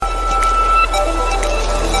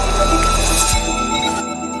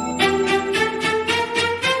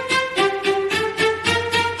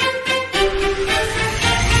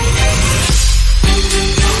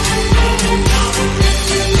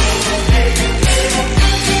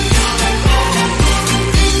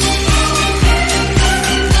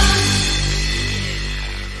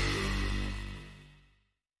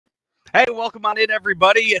welcome on in,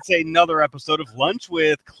 everybody. It's another episode of Lunch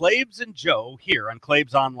with Claibs and Joe here on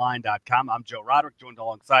ClaibsOnline.com. I'm Joe Roderick, joined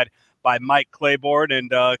alongside by Mike Claiborne. And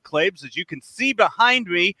Claibs, as you can see behind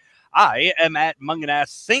me, I am at Mungenast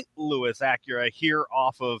St. Louis Acura here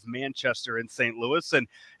off of Manchester in St. Louis. And,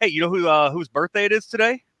 hey, you know whose birthday it is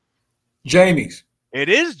today? Jamie's. It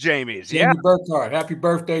is Jamie's, Jamie Burkhardt. Happy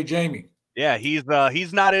birthday, Jamie. Yeah, he's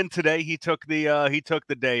not in today. He took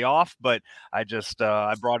the day off, but I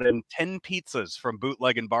brought in 10 pizzas from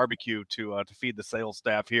Bootleg and Barbecue to feed the sales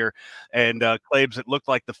staff here. And Claibs, it looked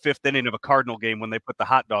like the fifth inning of a Cardinal game when they put the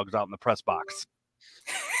hot dogs out in the press box.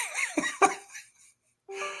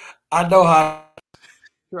 I know how.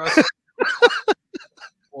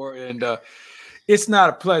 And it's not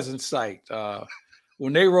a pleasant sight.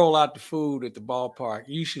 When they roll out the food at the ballpark,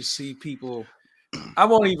 you should see people. I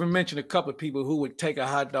won't even mention a couple of people who would take a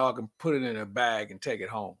hot dog and put it in a bag and take it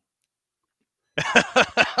home.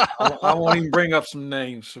 I won't even bring up some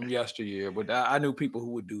names from yesteryear, but I knew people who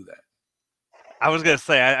would do that. I was gonna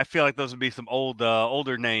say I feel like those would be some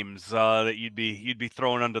older names that you'd be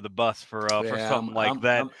throwing under the bus for something like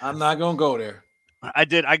that. I'm not gonna go there.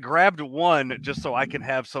 I grabbed one just so I can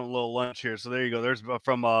have some little lunch here. So there you go. There's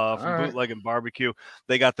from Bootleg and Barbecue.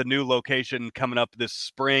 They got the new location coming up this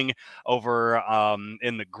spring over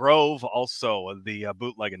in the Grove. Also the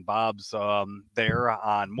Bootleg and Bob's there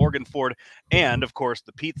on Morgan Ford, and of course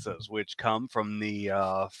the pizzas, which come from the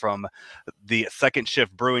Second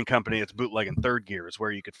Shift Brewing Company. It's Bootleg and Third Gear is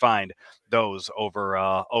where you could find those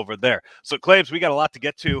over there. So Claibs, we got a lot to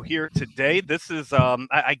get to here today. This is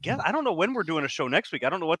I guess I don't know when we're doing a show next week. I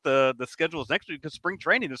don't know what the schedule is next week because spring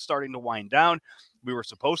training is starting to wind down. We were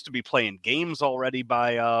supposed to be playing games already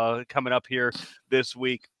by coming up here this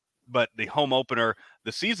week, but the home opener,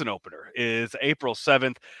 the season opener, is April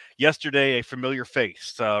 7th. Yesterday, a familiar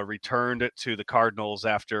face returned to the Cardinals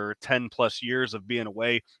after 10 plus years of being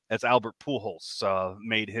away as Albert Pujols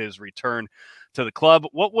made his return to the club.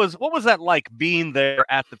 What was that like being there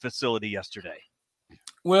at the facility yesterday?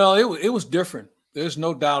 Well, it was different. There's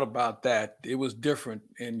no doubt about that. It was different.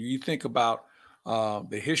 And you think about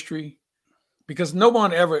the history, because no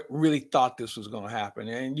one ever really thought this was going to happen.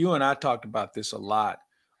 And you and I talked about this a lot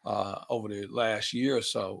over the last year or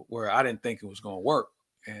so, where I didn't think it was going to work.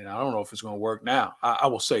 And I don't know if it's going to work now. I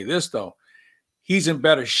will say this, though. He's in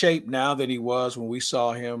better shape now than he was when we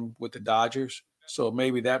saw him with the Dodgers. So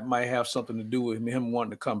maybe that might have something to do with him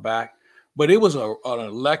wanting to come back. But it was an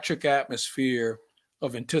electric atmosphere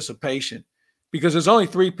of anticipation, because there's only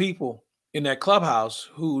three people in that clubhouse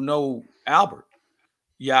who know Albert.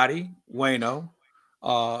 Yachty, Waino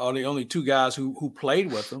are the only two guys who played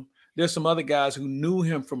with him. There's some other guys who knew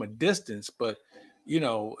him from a distance, but,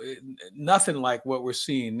 nothing like what we're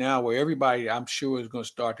seeing now, where everybody, I'm sure, is going to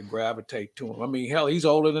start to gravitate to him. I mean, hell, he's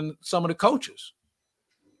older than some of the coaches.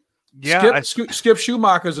 Yeah, Skip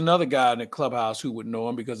Schumacher is another guy in the clubhouse who would know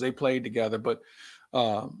him because they played together. But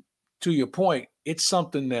to your point, it's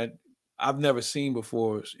something that I've never seen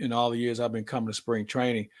before in all the years I've been coming to spring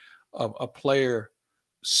training, of a player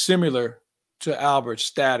similar to Albert's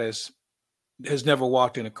status has never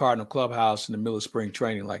walked in a Cardinal clubhouse in the middle of spring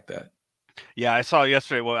training like that. Yeah, I saw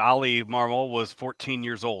yesterday. Well, Ali Marmol was 14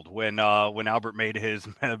 years old when Albert made his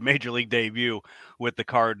major league debut with the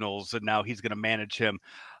Cardinals, and now he's going to manage him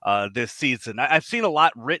this season. I've seen a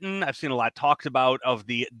lot written. I've seen a lot talked about of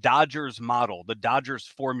the Dodgers model, the Dodgers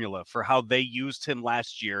formula for how they used him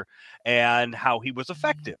last year and how he was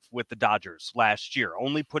effective with the Dodgers last year,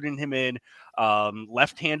 only putting him in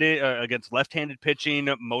left-handed against left-handed pitching,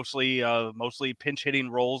 mostly pinch hitting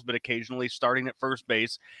roles, but occasionally starting at first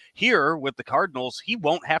base. Here with the Cardinals, he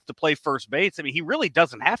won't have to play first base. I mean, he really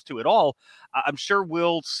doesn't have to at all. I'm sure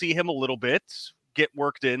we'll see him a little bit get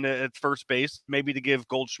worked in at first base, maybe to give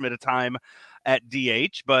Goldschmidt a time at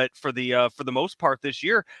DH. But for the most part this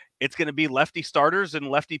year, it's going to be lefty starters and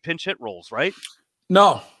lefty pinch hit roles, right?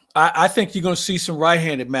 No, I think you're going to see some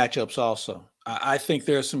right-handed matchups also. I think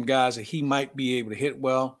there are some guys that he might be able to hit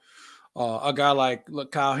well. A guy like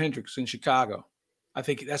Kyle Hendricks in Chicago, I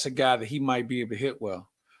think that's a guy that he might be able to hit well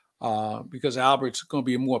because Albert's going to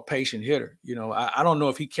be a more patient hitter. I don't know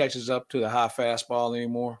if he catches up to the high fastball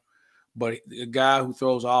anymore, but a guy who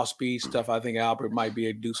throws off-speed stuff, I think Albert might be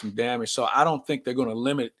able to do some damage. So I don't think they're going to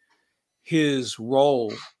limit his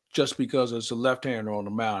role just because it's a left-hander on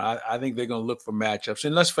the mound. I think they're going to look for matchups.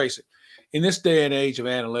 And let's face it, in this day and age of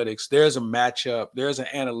analytics, there's a matchup. There's an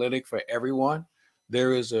analytic for everyone.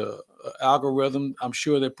 There is a algorithm I'm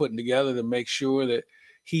sure they're putting together to make sure that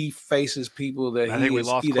he faces people that I think he we is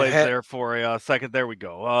lost either Claves had. there for a second. There we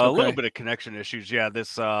go. A little Okay. bit of connection issues. Yeah,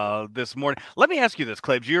 this morning. Let me ask you this,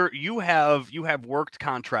 Claves. You have worked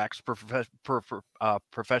contracts for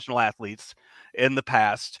professional athletes in the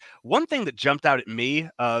past. One thing that jumped out at me,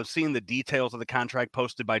 seeing the details of the contract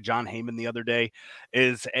posted by John Heyman the other day,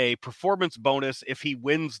 is a performance bonus if he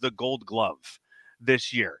wins the Gold Glove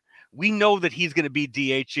this year. We know that he's going to be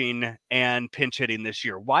DHing and pinch hitting this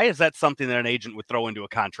year. Why is that something that an agent would throw into a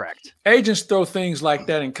contract? Agents throw things like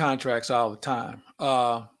that in contracts all the time.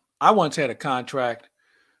 I once had a contract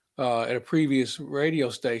at a previous radio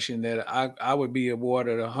station that I would be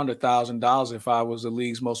awarded $100,000 if I was the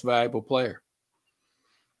league's most valuable player.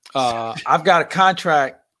 I've got a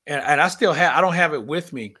contract, and I still have. I don't have it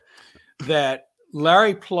with me. That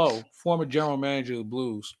Larry Plow, former general manager of the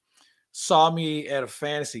Blues, saw me at a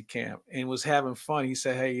fantasy camp and was having fun. He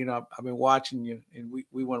said, "Hey, I've been watching you, and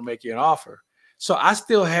we want to make you an offer." So I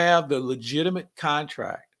still have the legitimate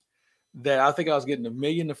contract that I think I was getting $1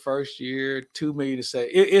 million the first year, $2 million to say.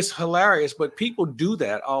 It's hilarious, but people do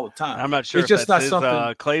that all the time. I'm not sure It's if just that's not his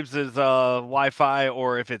something. Claves' Wi-Fi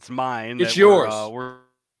or if it's mine. It's That yours. we're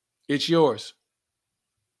It's yours.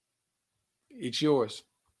 It's yours.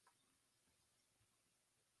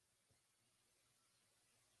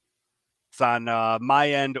 on my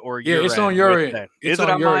end or Yeah, your it's end on your with end. that. It's Is it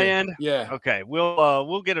on on your my end. end? Yeah. Okay,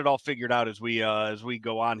 we'll get it all figured out as we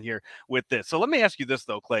go on here with this. So let me ask you this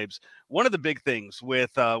though, Claves. One of the big things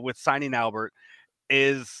with signing Albert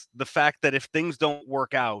is the fact that if things don't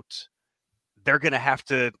work out, they're going to have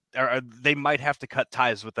to, or they might have to cut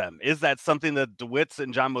ties with them. Is that something that DeWitts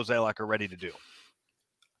and John Mozeliak are ready to do?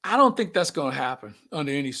 I don't think that's going to happen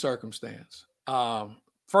under any circumstance.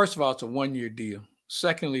 First of all, it's a 1-year deal.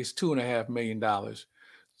 Secondly, it's $2.5 million.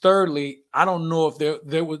 Thirdly, I don't know if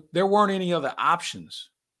there weren't any other options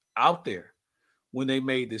out there when they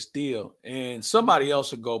made this deal, and somebody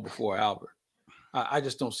else would go before Albert. I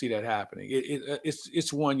just don't see that happening.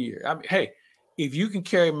 It's 1 year. I mean, hey, if you can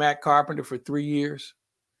carry Matt Carpenter for 3 years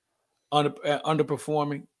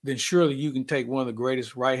underperforming, then surely you can take one of the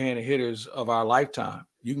greatest right-handed hitters of our lifetime.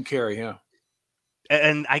 You can carry him.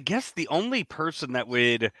 And I guess the only person that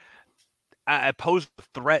would pose a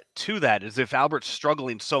threat to that is if Albert's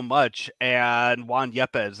struggling so much and Juan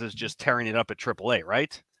Yepes is just tearing it up at AAA,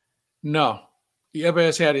 right? No,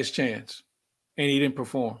 Yepes had his chance, and he didn't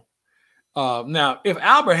perform. Now, if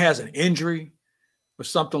Albert has an injury or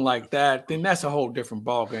something like that, then that's a whole different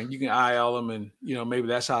ballgame. You can IL him, and maybe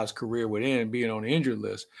that's how his career would end, being on the injured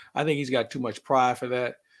list. I think he's got too much pride for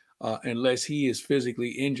that. Unless he is physically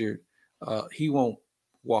injured, he won't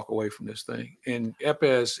walk away from this thing. And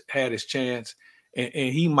Yepes had his chance, and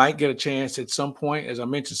he might get a chance at some point. As I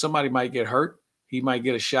mentioned, somebody might get hurt. He might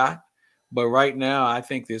get a shot. But right now, I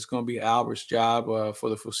think it's going to be Albert's job for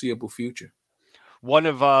the foreseeable future. One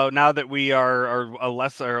of now that we are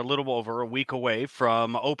a little over a week away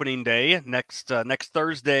from opening day next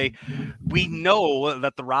Thursday, we know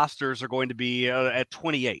that the rosters are going to be at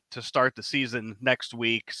 28 to start the season next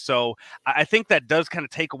week. So I think that does kind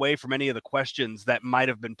of take away from any of the questions that might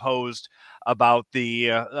have been posed about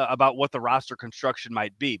about what the roster construction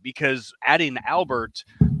might be, because adding Albert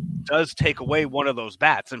does take away one of those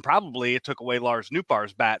bats, and probably it took away Lars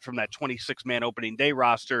Nootbaar's bat from that 26-man opening day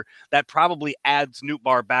roster. That probably adds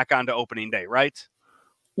Nootbaar back onto opening day, right?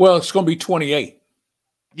 Well, it's going to be 28.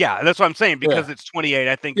 Yeah, that's what I'm saying. Because it's 28,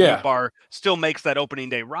 I think Nootbaar still makes that opening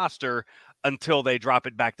day roster until they drop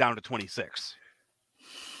it back down to 26.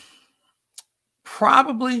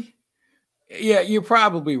 Probably. Yeah, you're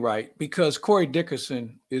probably right, because Corey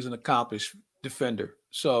Dickerson is an accomplished defender.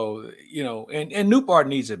 So, and Nootbaar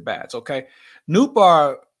needs at bats, okay?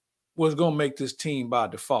 Nootbaar was going to make this team by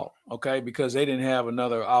default, okay, because they didn't have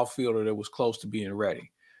another outfielder that was close to being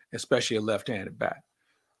ready, especially a left-handed bat.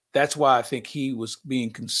 That's why I think he was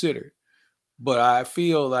being considered. But I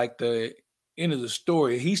feel like the end of the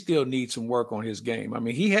story, he still needs some work on his game. I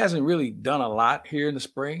mean, he hasn't really done a lot here in the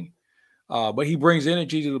spring, but he brings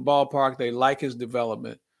energy to the ballpark. They like his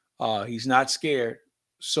development. He's not scared.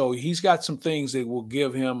 So he's got some things that will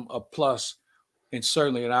give him a plus and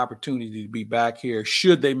certainly an opportunity to be back here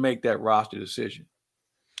should they make that roster decision.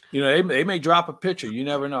 They may drop a pitcher. You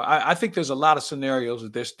never know. I think there's a lot of scenarios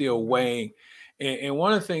that they're still weighing. And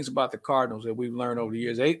one of the things about the Cardinals that we've learned over the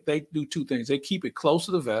years, they do two things. They keep it close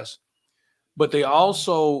to the vest, but they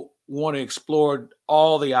also want to explore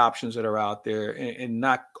all the options that are out there and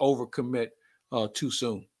not overcommit too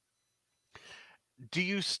soon. Do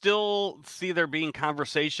you still see there being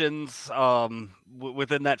conversations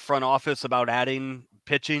within that front office about adding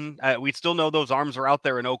pitching? We still know those arms are out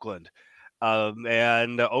there in Oakland.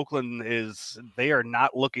 And Oakland they are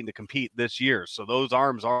not looking to compete this year. So those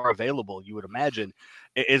arms are available, you would imagine.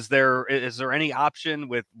 Is there any option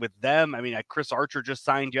with them? I mean, Chris Archer just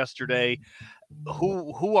signed yesterday.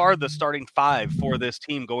 Who are the starting five for this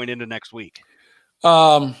team going into next week?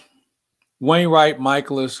 Wainwright,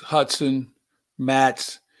 Michaelis, Hudson,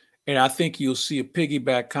 Matz, and I think you'll see a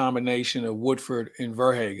piggyback combination of Woodford and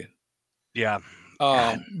Verhagen. Yeah.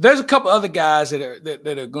 There's a couple other guys that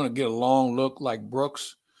are going to get a long look, like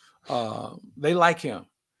Brooks. They like him.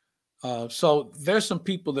 So there's some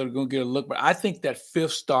people that are going to get a look, but I think that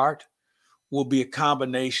fifth start will be a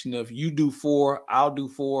combination of you do 4, I'll do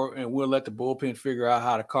 4, and we'll let the bullpen figure out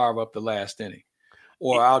how to carve up the last inning.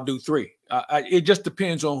 Or I'll do 3. It just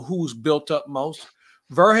depends on who's built up most.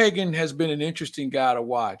 Verhagen has been an interesting guy to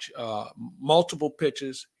watch. Multiple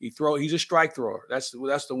pitches. He's a strike thrower. That's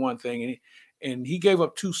the one thing. And he gave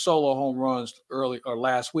up 2 solo home runs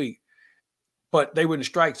last week, but they were in the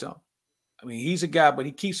strike zone. I mean, he's a guy, but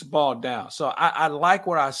he keeps the ball down. So I like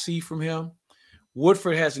what I see from him.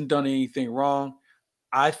 Woodford hasn't done anything wrong.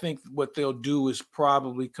 I think what they'll do is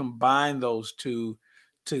probably combine those two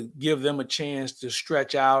to give them a chance to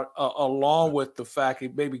stretch out, along with the fact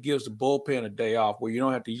it maybe gives the bullpen a day off where you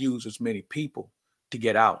don't have to use as many people to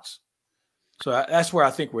get outs. So that's where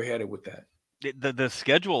I think we're headed with that. The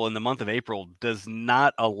schedule in the month of April does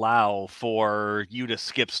not allow for you to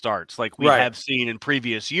skip starts like we have seen in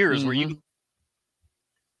previous years, where you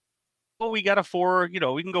we got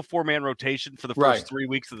we can go 4-man rotation for the first 3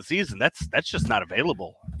 weeks of the season. That's just not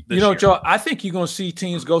available this year. Joe, I think you're going to see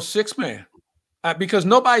teams go 6-man because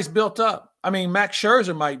nobody's built up. I mean, Max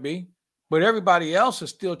Scherzer might be, but everybody else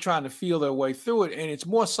is still trying to feel their way through it, and it's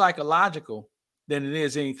more psychological than it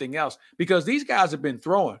is anything else because these guys have been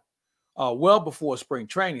throwing well before spring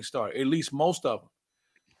training started, at least most of them.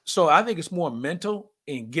 So I think it's more mental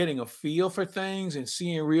in getting a feel for things and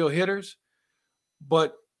seeing real hitters.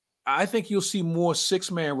 But I think you'll see more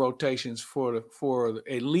 6-man rotations for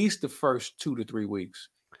at least the first 2 to 3 weeks.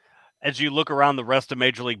 As you look around the rest of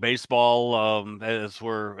Major League Baseball, as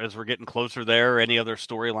we're getting closer there, any other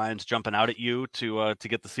storylines jumping out at you to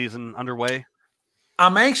get the season underway?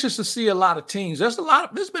 I'm anxious to see a lot of teams. There's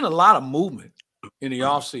been a lot of movement in the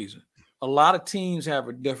offseason. A lot of teams have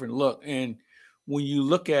a different look. And when you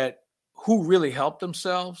look at who really helped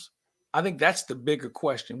themselves, I think that's the bigger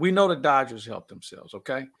question. We know the Dodgers helped themselves,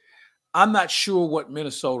 okay? I'm not sure what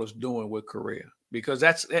Minnesota's doing with Correa because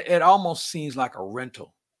it almost seems like a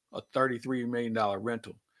rental, a $33 million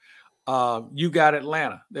rental. You got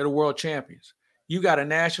Atlanta. They're the world champions. You got a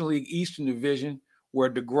National League Eastern Division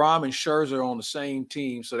where DeGrom and Scherzer are on the same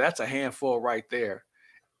team, so that's a handful right there.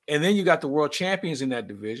 And then you got the world champions in that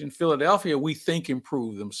division. Philadelphia, we think,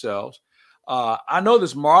 improved themselves. I know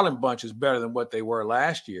this Marlin bunch is better than what they were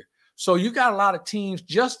last year. So you got a lot of teams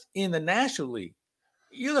just in the National League.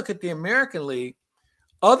 You look at the American League,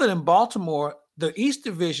 other than Baltimore, the East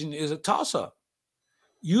Division is a toss-up.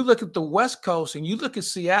 You look at the West Coast and you look at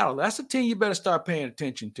Seattle, that's a team you better start paying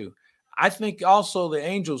attention to. I think also the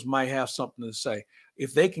Angels might have something to say.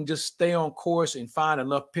 If they can just stay on course and find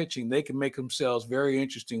enough pitching, they can make themselves very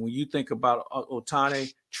interesting. When you think about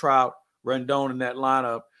Ohtani, Trout, Rendon in that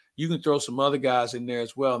lineup, you can throw some other guys in there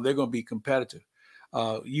as well, and they're going to be competitive.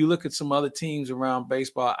 You look at some other teams around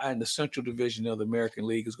baseball, and the Central Division of the American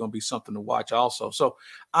League is going to be something to watch also. So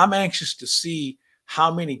I'm anxious to see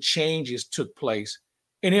how many changes took place.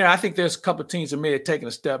 And then I think there's a couple of teams that may have taken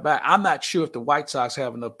a step back. I'm not sure if the White Sox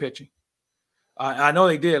have enough pitching. I know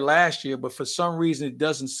they did last year, but for some reason it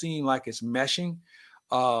doesn't seem like it's meshing.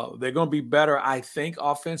 They're going to be better, I think,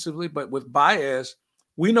 offensively. But with Baez,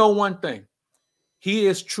 we know one thing. He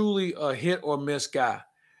is truly a hit or miss guy.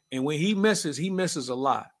 And when he misses a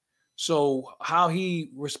lot. So how he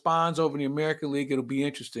responds over in the American League, it'll be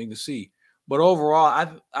interesting to see. But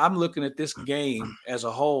overall, I'm looking at this game as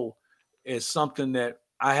a whole as something that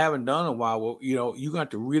I haven't done in a while. Well, you're going to have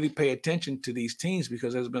to really pay attention to these teams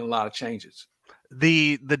because there's been a lot of changes.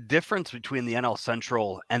 The difference between the NL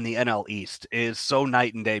Central and the NL East is so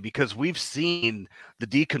night and day because we've seen the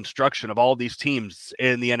deconstruction of all these teams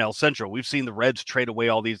in the NL Central. We've seen the Reds trade away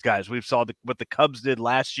all these guys. We've saw what the Cubs did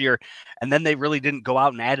last year, and then they really didn't go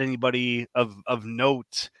out and add anybody of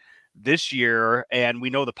note this year, and we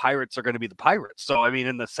know the Pirates are going to be the Pirates. So, I mean,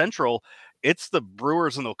 in the Central, it's the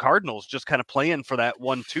Brewers and the Cardinals just kind of playing for that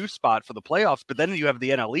 1-2 spot for the playoffs. But then you have the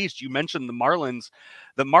NL East. You mentioned the Marlins.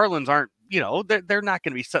 The Marlins aren't, they're not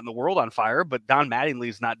going to be setting the world on fire, but Don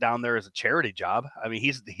Mattingly's not down there as a charity job. I mean,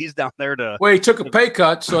 he's down there to. Well, he took a pay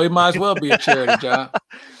cut, so he might as well be a charity job.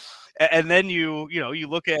 And then you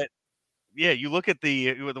look at yeah, you look at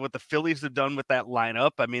what the Phillies have done with that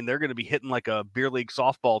lineup. I mean, they're going to be hitting like a beer league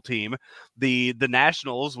softball team. The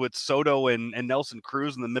Nationals with Soto and Nelson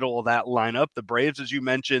Cruz in the middle of that lineup. The Braves, as you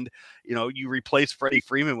mentioned, you replace Freddie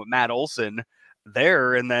Freeman with Matt Olson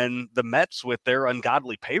there, and then the Mets with their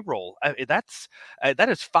ungodly payroll. That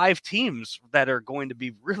is 5 teams that are going to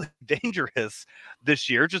be really dangerous this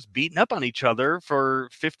year, just beating up on each other for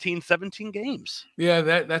 15, 17 games. Yeah,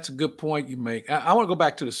 that's a good point you make. I want to go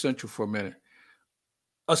back to the Central for a minute.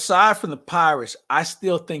 Aside from the Pirates, I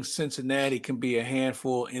still think Cincinnati can be a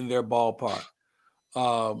handful in their ballpark.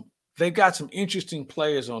 They've got some interesting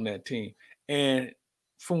players on that team. And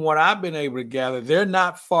from what I've been able to gather, they're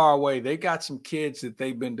not far away. They got some kids that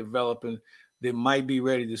they've been developing that might be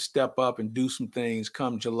ready to step up and do some things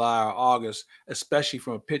come July or August, especially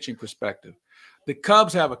from a pitching perspective. The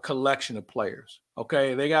Cubs have a collection of players,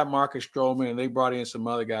 okay? They got Marcus Stroman, and they brought in some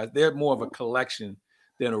other guys. They're more of a collection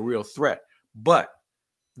than a real threat. But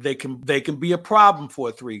they can be a problem for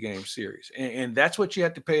a 3-game series. And that's what you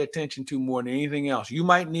have to pay attention to more than anything else. You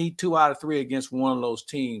might need 2 out of 3 against one of those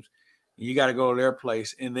teams. You got to go to their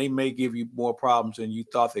place, and they may give you more problems than you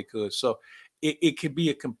thought they could. So it could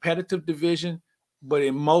be a competitive division, but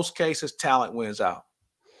in most cases, talent wins out.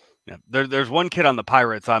 Yeah, there's one kid on the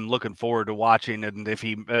Pirates I'm looking forward to watching, and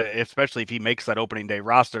especially if he makes that opening day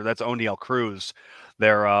roster, that's Oneil Cruz,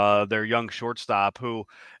 their young shortstop, who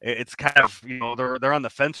it's kind of they're on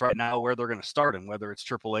the fence right now where they're going to start him, whether it's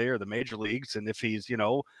AAA or the major leagues. And if he's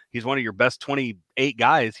one of your best 28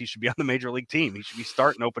 guys, he should be on the major league team. He should be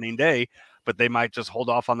starting opening day, but they might just hold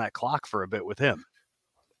off on that clock for a bit with him.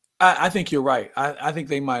 I think you're right. I think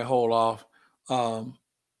they might hold off.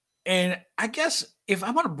 And I guess if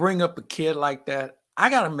I'm going to bring up a kid like that,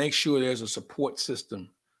 I got to make sure there's a support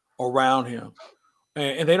system around him.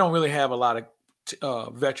 And they don't really have a lot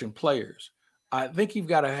of veteran players. I think you've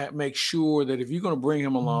got to make sure that if you're going to bring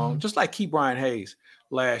him along, just like Ke'Bryan Hayes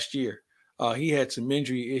last year, he had some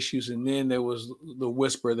injury issues, and then there was the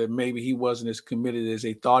whisper that maybe he wasn't as committed as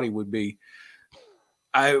they thought he would be.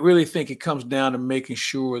 I really think it comes down to making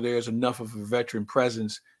sure there's enough of a veteran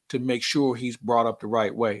presence to make sure he's brought up the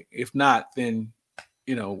right way. If not, then,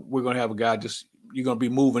 we're going to have a guy you're going to be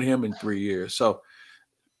moving him in 3 years. So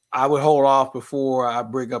I would hold off before I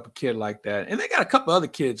bring up a kid like that. And they got a couple other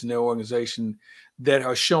kids in their organization that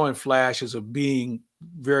are showing flashes of being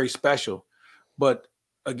very special. But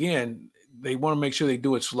again, they want to make sure they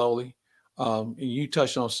do it slowly. And you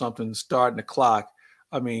touched on something, starting the clock.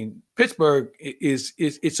 I mean, Pittsburgh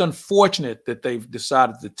it's unfortunate that they've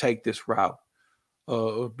decided to take this route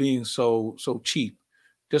of being so cheap,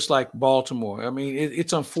 just like Baltimore. I mean,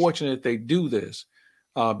 it's unfortunate they do this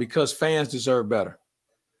because fans deserve better.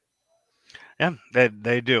 Yeah,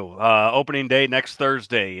 they do. Opening day next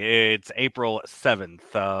Thursday. It's April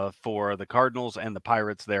 7th for the Cardinals and the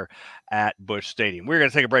Pirates there at Busch Stadium. We're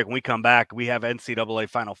going to take a break. When we come back, we have NCAA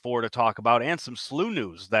Final Four to talk about and some SLU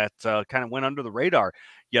news that kind of went under the radar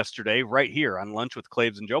yesterday right here on Lunch with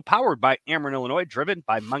Claves and Joe, powered by Ameren, Illinois, driven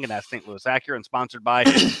by Mungenast St. Louis Acura, and sponsored by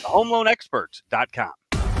thehomeloanexpert.com.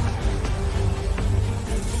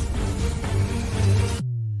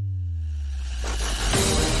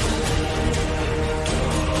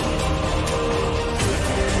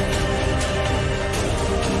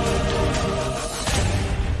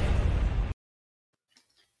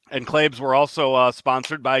 And Claves, we're also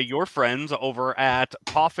sponsored by your friends over at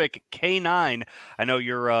Paughwick K9. I know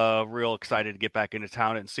you're real excited to get back into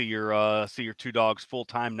town and see your 2 dogs full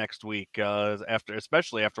time next week,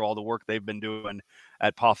 especially after all the work they've been doing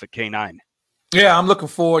at Paughwick K9. Yeah, I'm looking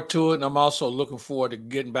forward to it, and I'm also looking forward to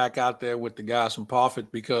getting back out there with the guys from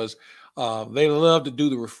Paughwick because they love to do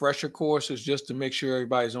the refresher courses just to make sure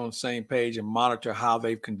everybody's on the same page and monitor how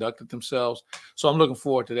they've conducted themselves. So I'm looking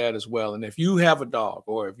forward to that as well. And if you have a dog,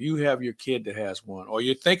 or if you have your kid that has one, or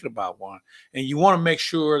you're thinking about one, and you want to make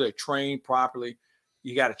sure they're trained properly,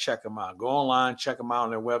 you got to check them out. Go online, check them out on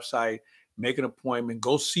their website, make an appointment,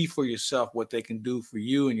 go see for yourself what they can do for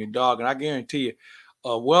you and your dog. And I guarantee you,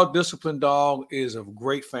 a well-disciplined dog is a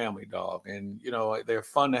great family dog, and they're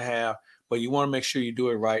fun to have. But you want to make sure you do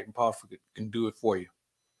it right, and Paughwick can do it for you.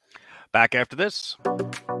 Back after this.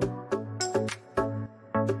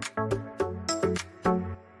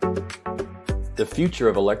 The future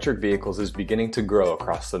of electric vehicles is beginning to grow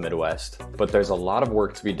across the Midwest, but there's a lot of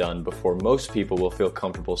work to be done before most people will feel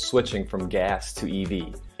comfortable switching from gas to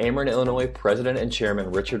EV. Ameren, Illinois President and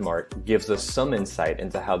Chairman Richard Mark gives us some insight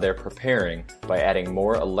into how they're preparing by adding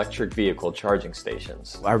more electric vehicle charging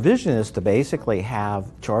stations. Our vision is to basically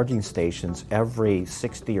have charging stations every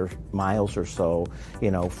 60 miles or so,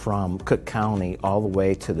 from Cook County all the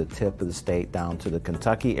way to the tip of the state down to the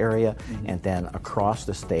Kentucky area, and then across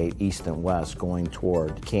the state, east and west, going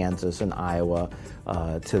toward Kansas and Iowa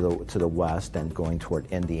to the west, and going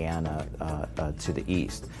toward Indiana to the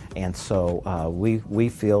east. And so we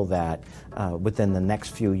feel that within the next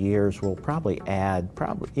few years, we'll probably add,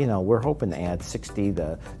 we're hoping to add 60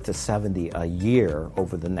 to 70 a year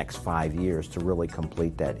over the next 5 years to really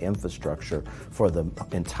complete that infrastructure for the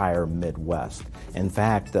entire Midwest. In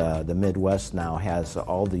fact, the Midwest now has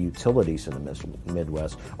all the utilities in the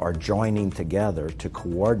Midwest are joining together to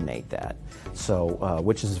coordinate that. So,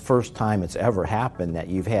 which is the first time it's ever happened that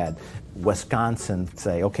you've had Wisconsin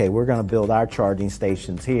say, okay, we're going to build our charging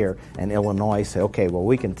stations here, and Illinois say, okay, well,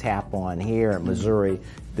 we can tap on here, and Missouri,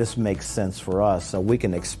 this makes sense for us, so we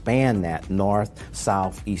can expand that north,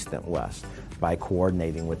 south, east, and west by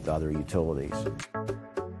coordinating with the other utilities.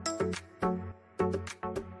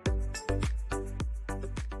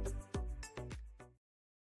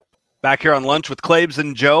 Back here on Lunch with Claibs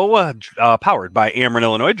and Joe, powered by Ameren,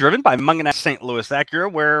 Illinois, driven by Mungenast St. Louis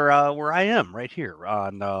Acura, where I am right here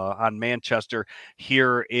on Manchester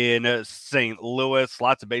here in St. Louis.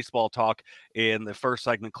 Lots of baseball talk in the first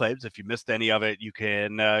segment, Claibs. If you missed any of it, you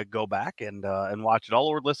can go back and watch it all,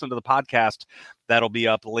 or listen to the podcast. That'll be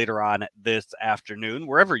up later on this afternoon.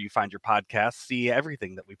 Wherever you find your podcasts, see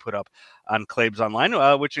everything that we put up on Claibs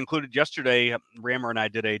Online, which included yesterday. Rammer and I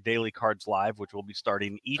did a Daily Cards Live, which will be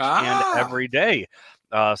starting each and every day,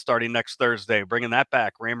 starting next Thursday. Bringing that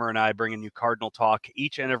back. Rammer and I bringing you Cardinal talk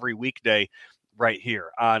each and every weekday right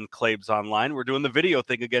here on Claibs Online. We're doing the video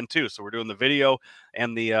thing again too. So we're doing the video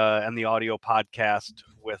and the audio podcast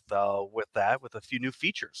with that, with a few new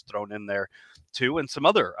features thrown in there too, and some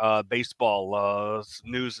other baseball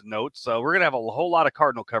news and notes. We're gonna have a whole lot of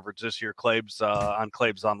Cardinal coverage this year, Claibs, on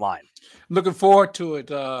Claibs Online. Looking forward to it.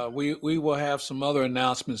 We will have some other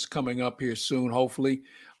announcements coming up here soon, hopefully,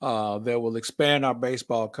 that will expand our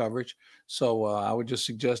baseball coverage. So I would just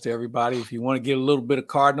suggest to everybody, if you want to get a little bit of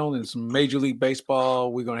Cardinal and some Major League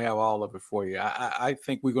Baseball, we're going to have all of it for you. I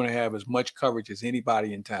think we're going to have as much coverage as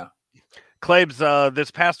anybody in town. Claibs,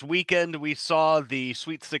 this past weekend, we saw the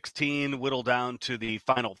Sweet 16 whittle down to the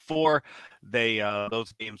Final Four.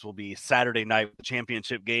 Those games will be Saturday night with the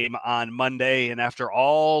championship game on Monday. And after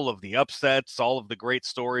all of the upsets, all of the great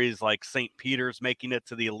stories like St. Peter's making it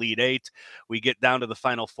to the Elite Eight, we get down to the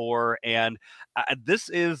Final Four. And this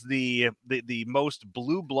is the most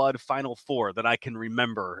blue blood Final Four that I can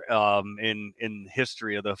remember in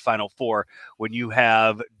history of the Final Four, when you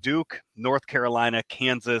have Duke, North Carolina,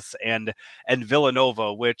 Kansas, and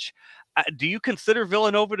Villanova, which do you consider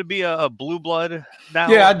Villanova to be a blue blood now?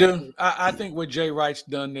 Yeah, I do. I think what Jay Wright's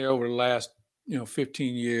done there over the last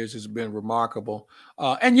 15 years has been remarkable.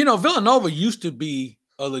 And Villanova used to be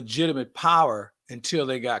a legitimate power until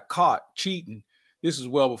they got caught cheating. This is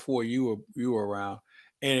well before you were around,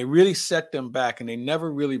 and it really set them back, and they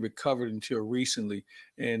never really recovered until recently.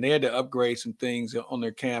 And they had to upgrade some things on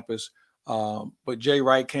their campus. But Jay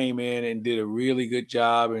Wright came in and did a really good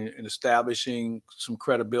job in establishing some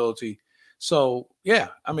credibility. So,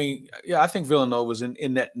 I think Villanova's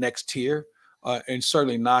in that next tier and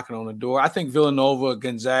certainly knocking on the door. I think Villanova,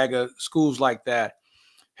 Gonzaga, schools like that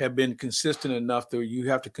have been consistent enough that you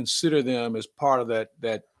have to consider them as part of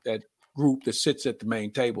that group that sits at the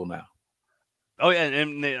main table now. Oh, yeah,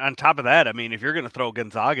 and on top of that, I mean, if you're going to throw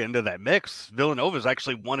Gonzaga into that mix, Villanova's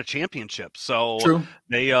actually won a championship. So True.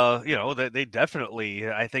 They definitely,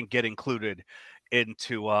 I think, get included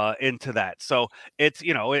into that. So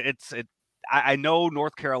I know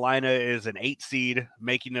North Carolina is an 8 seed,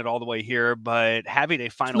 making it all the way here, but having a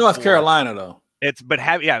Final North Four, Carolina though.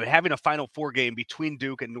 Having a Final Four game between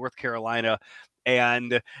Duke and North Carolina,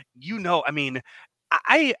 and I mean,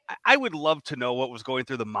 I would love to know what was going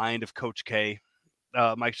through the mind of Coach K.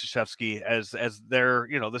 Mike Krzyzewski, as their,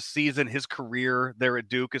 this season, his career there at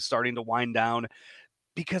Duke is starting to wind down,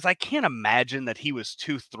 because I can't imagine that he was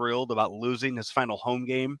too thrilled about losing his final home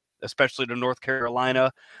game, especially to North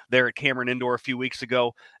Carolina there at Cameron Indoor a few weeks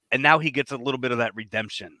ago. And now he gets a little bit of that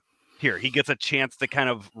redemption here. He gets a chance to kind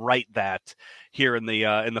of right that here in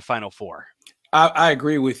the Final Four. I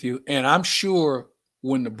agree with you. And I'm sure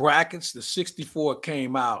when the brackets, the 64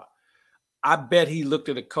 came out, I bet he looked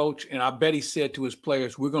at a coach and I bet he said to his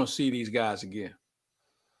players, we're going to see these guys again.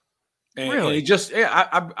 And, really? And he just,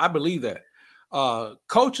 I believe that.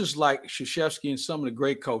 Coaches like Krzyzewski and some of the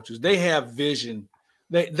great coaches, they have vision.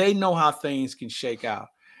 They know how things can shake out.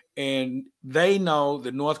 And they know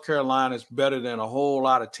that North Carolina is better than a whole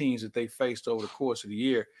lot of teams that they faced over the course of the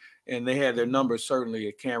year. And they had their numbers certainly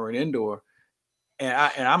at Cameron Indoor.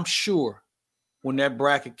 And I'm sure when that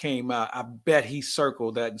bracket came out, I bet he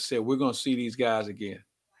circled that and said, we're going to see these guys again.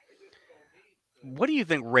 What do you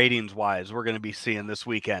think ratings wise we're going to be seeing this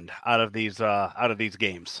weekend out of these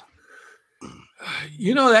games?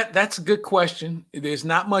 You know, that's a good question. There's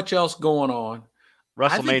not much else going on.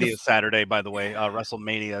 WrestleMania is Saturday, by the way.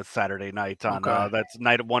 WrestleMania is Saturday night on that's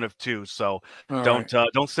night 1 of 2. So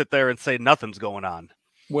don't sit there and say nothing's going on.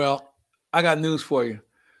 Well, I got news for you.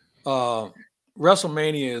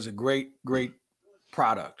 WrestleMania is a great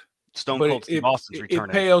product. Stone Cold Steve Austin's returning.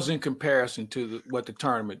 It pales in comparison to what the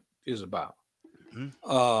tournament is about.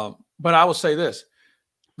 Mm-hmm. But I will say this: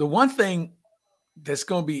 the one thing that's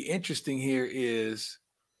going to be interesting here is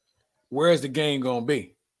where is the game going to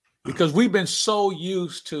be? Because we've been so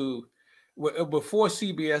used to, before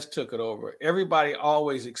CBS took it over, everybody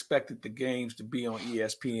always expected the games to be on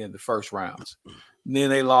ESPN the first rounds. And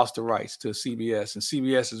then they lost the rights to CBS, and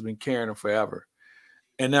CBS has been carrying them forever.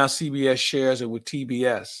 And now CBS shares it with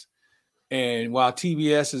TBS. And while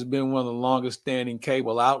TBS has been one of the longest standing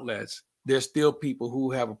cable outlets, there's still people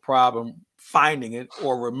who have a problem finding it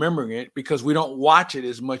or remembering it because we don't watch it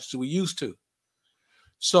as much as we used to.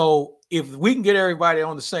 So if we can get everybody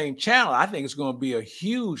on the same channel, I think it's going to be a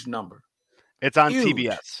huge number. It's on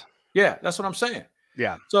TBS. Yeah, that's what I'm saying.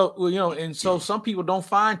 Yeah. So, and so some people don't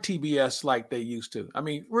find TBS like they used to. I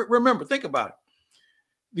mean, remember, think about it.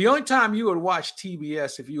 The only time you would watch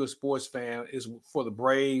TBS if you're a sports fan is for the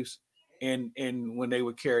Braves and when they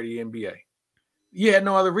would carry the NBA. You had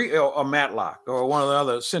no other or Matlock or one of the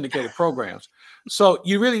other syndicated programs. So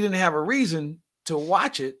you really didn't have a reason to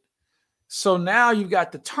watch it. So now you've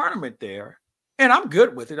got the tournament there, and I'm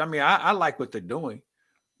good with it. I mean, I like what they're doing,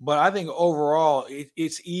 but I think overall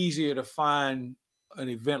it's easier to find an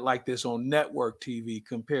event like this on network TV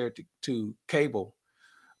compared to cable,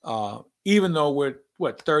 even though we're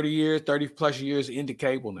 30 plus years into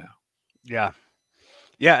cable now. Yeah.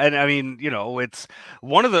 Yeah, and I mean, it's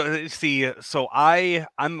one of the so I'm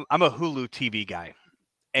a Hulu TV guy,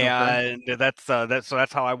 and that's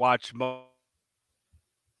how I watch most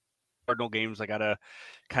Cardinal games. I gotta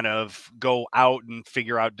kind of go out and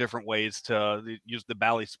figure out different ways to use the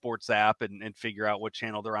Bally Sports app and figure out what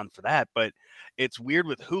channel they're on for that. But it's weird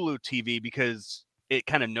with Hulu TV because it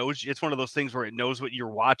kind of knows. It's one of those things where it knows what you're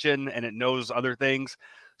watching and it knows other things.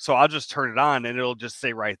 So I'll just turn it on and it'll just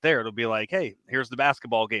say right there. It'll be like, hey, here's the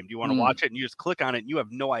basketball game. Do you want to watch it? And you just click on it and you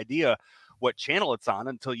have no idea what channel it's on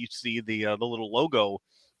until you see the little logo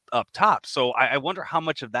up top. So I wonder how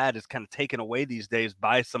much of that is kind of taken away these days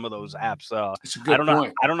by some of those apps. I don't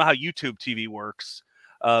know how YouTube TV works,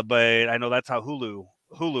 but I know that's how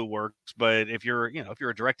Hulu works. But if you're a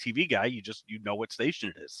DirecTV guy, you know what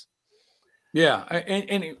station it is. Yeah,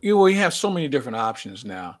 and we have so many different options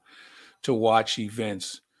now to watch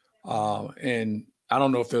events. And I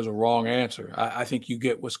don't know if there's a wrong answer. I think you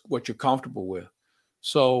get what you're comfortable with.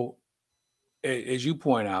 So as you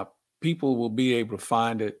point out, people will be able to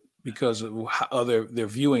find it because of their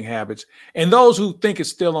viewing habits. And those who think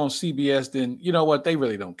it's still on CBS, then you know what? They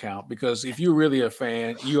really don't count, because if you're really a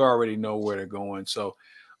fan, you already know where they're going. So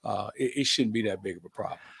it shouldn't be that big of a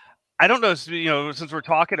problem. I don't know, since we're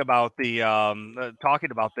talking about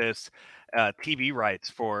this TV rights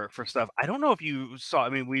for stuff. I don't know if you saw. I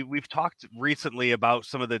mean, we've talked recently about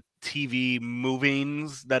some of the TV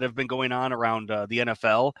movings that have been going on around the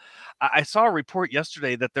NFL. I saw a report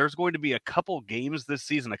yesterday that there's going to be a couple games this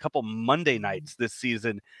season, a couple Monday nights this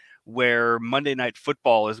season, where Monday Night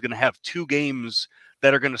Football is going to have two games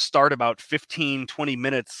that are going to start about 15, 20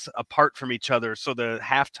 minutes apart from each other. So the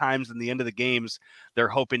half times and the end of the games, they're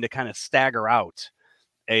hoping to kind of stagger out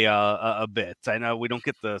a bit. I know we don't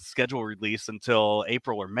get the schedule release until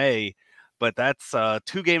April or May, but that's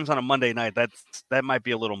 2 games on a Monday night. That might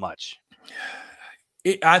be a little much.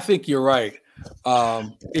 I think you're right.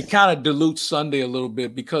 It kind of dilutes Sunday a little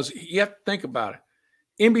bit, because you have to think about it.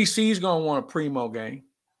 NBC's going to want a primo game.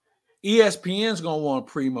 ESPN's going to want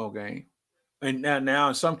a primo game. And now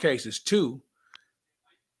in some cases 2.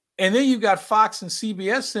 And then you've got Fox and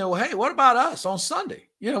CBS saying, well, hey, what about us on Sunday?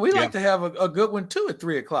 We like to have a good one too at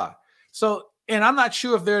 3:00. So, and I'm not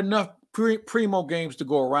sure if there are enough primo games to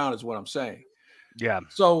go around, is what I'm saying. Yeah.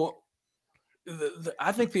 So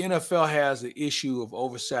I think the NFL has the issue of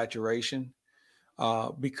oversaturation,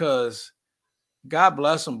 because God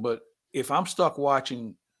bless them, but if I'm stuck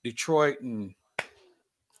watching Detroit and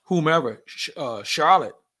whomever,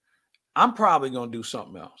 Charlotte, I'm probably going to do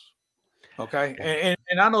something else. Okay.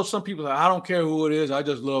 And I know some people say, I don't care who it is. I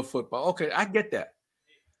just love football. Okay. I get that.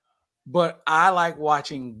 But I like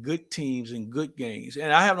watching good teams and good games.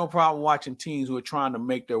 And I have no problem watching teams who are trying to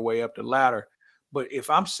make their way up the ladder. But if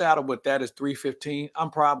I'm saddled with that as 315, I'm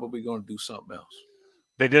probably going to do something else.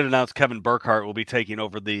 They did announce Kevin Burkhardt will be taking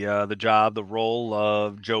over the role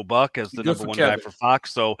of Joe Buck as the number one guy for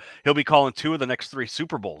Fox. So he'll be calling 2 of the next 3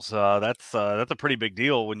 Super Bowls. That's a pretty big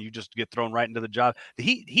deal when you just get thrown right into the job.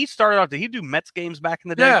 He started off. Did he do Mets games back in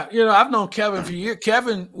the day? Yeah, I've known Kevin for years.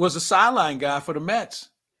 Kevin was a sideline guy for the Mets.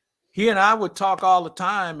 He and I would talk all the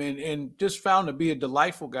time, and just found to be a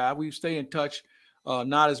delightful guy. We stay in touch,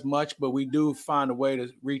 not as much, but we do find a way to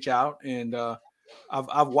reach out. And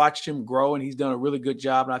I've watched him grow, and he's done a really good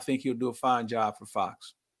job, and I think he'll do a fine job for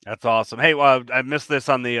Fox. That's awesome. Hey, well, I missed this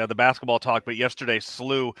on the basketball talk, but yesterday,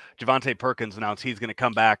 Javonte Perkins announced he's going to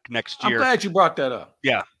come back next year. I'm glad you brought that up.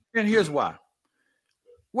 Yeah. And here's why.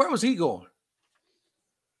 Where was he going?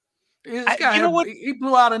 This guy he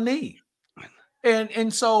blew out a knee.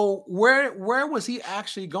 And so where was he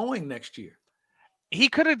actually going next year? He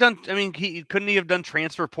could have done. I mean, couldn't he have done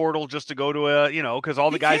transfer portal just to go to because all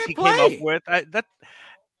the guys he came up with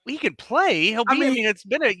he could play. I mean, it's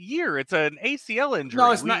been a year. It's an ACL injury.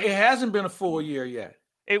 No, it's not. It hasn't been a full year yet.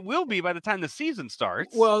 It will be by the time the season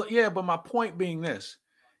starts. Well, yeah, but my point being this: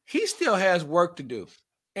 he still has work to do,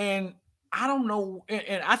 and I don't know.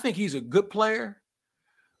 And I think he's a good player.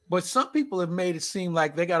 But some people have made it seem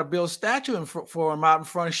like they got to build a statue for him out in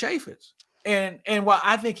front of Chaffetz. And while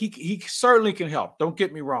I think he certainly can help, don't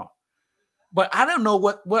get me wrong. But I don't know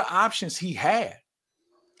what options he had.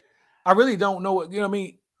 I really don't know what, I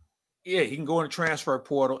mean? Yeah, he can go in the transfer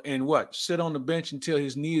portal and sit on the bench until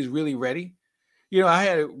his knee is really ready. I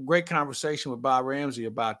had a great conversation with Bob Ramsey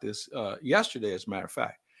about this yesterday, as a matter of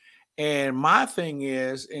fact. And my thing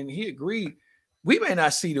is, and he agreed, we may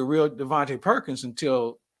not see the real Javonte Perkins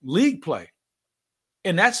until league play,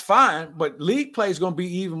 and that's fine, but league play is going to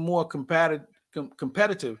be even more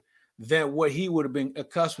competitive than what he would have been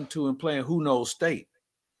accustomed to in playing who knows state.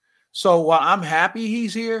 So while I'm happy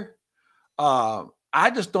he's here, I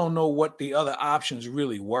just don't know what the other options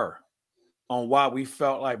really were on why we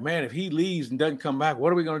felt like, man, if he leaves and doesn't come back,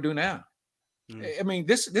 what are we going to do now? I mean,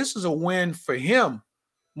 this is a win for him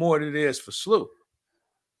more than it is for SLU.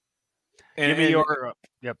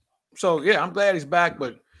 Yep. So yeah, I'm glad he's back,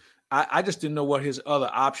 but I just didn't know what his other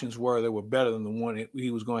options were that were better than the one he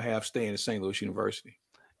was going to have staying at St. Louis University.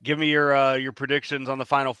 Give me your predictions on the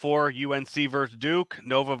Final Four: UNC versus Duke,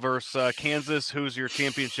 Nova versus Kansas. Who's your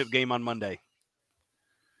championship game on Monday?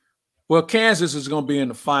 Well, Kansas is going to be in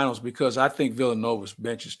the finals because I think Villanova's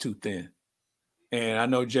bench is too thin, and I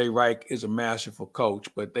know Jay Wright is a masterful coach,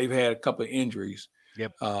 but they've had a couple of injuries.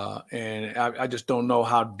 Yep. And I just don't know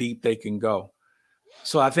how deep they can go.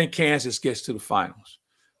 So I think Kansas gets to the finals.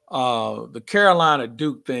 The Carolina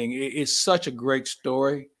Duke thing is such a great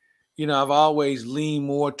story. I've always leaned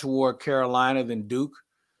more toward Carolina than Duke.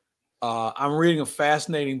 I'm reading a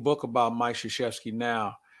fascinating book about Mike Krzyzewski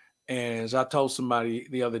now. And as I told somebody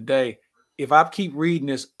the other day, if I keep reading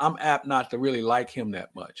this, I'm apt not to really like him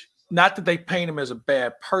that much. Not that they paint him as a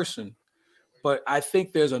bad person, but I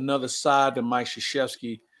think there's another side to Mike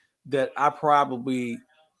Krzyzewski that I probably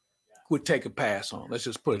would take a pass on. Let's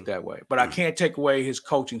just put it that way. But I can't take away his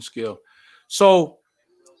coaching skill. So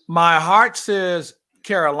my heart says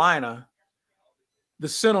Carolina. The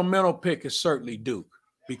sentimental pick is certainly Duke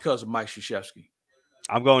because of Mike Krzyzewski.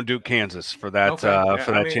 I'm going Duke, Kansas for that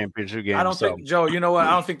championship game. I don't think, Joe, you know what?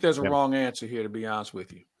 I don't think there's a wrong answer here, to be honest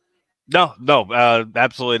with you. No,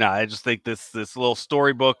 absolutely not. I just think this little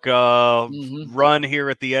storybook run here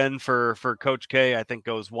at the end for Coach K, I think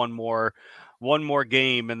goes one more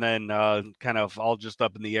game and then kind of all just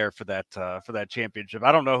up in the air for that championship.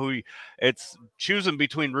 I don't know it's choosing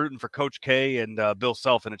between rooting for Coach K and Bill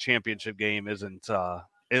Self in a championship game isn't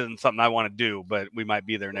something I want to do, but we might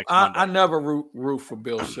be there next Monday. I never root for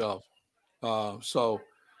Bill Self, so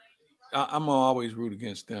I'm gonna always root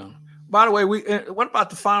against them. By the way, what about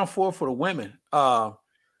the Final Four for the women? I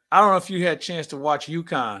don't know if you had a chance to watch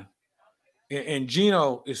UConn, and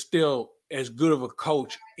Gino is still as good of a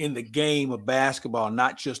coach in the game of basketball,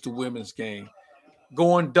 not just the women's game.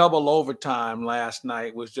 Going double overtime last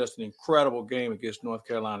night was just an incredible game against North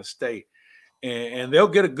Carolina State, and they'll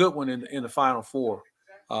get a good one in the Final Four.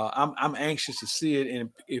 I'm anxious to see it, and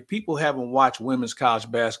if people haven't watched women's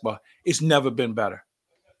college basketball, it's never been better.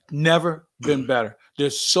 Never been better.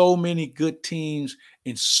 There's so many good teams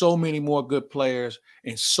and so many more good players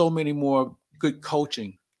and so many more good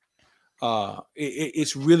coaching.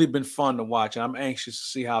 It's really been fun to watch. And I'm anxious to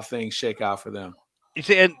see how things shake out for them. You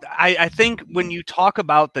see, and I think when you talk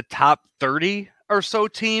about the top 30 or so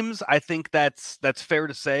teams, I think that's fair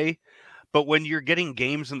to say. But when you're getting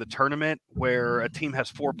games in the tournament where a team has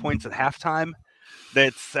 4 points at halftime,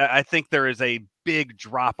 I think there is a big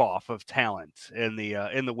drop off of talent in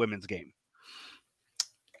the women's game.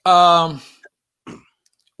 Well,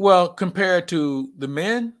 compared to the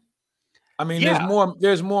men, I mean, yeah.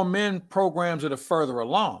 there's more men programs that are further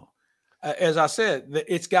along. As I said,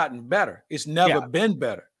 it's gotten better. It's never been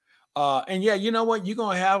better. And you know what?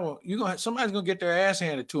 Somebody's gonna get their ass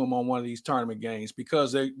handed to them on one of these tournament games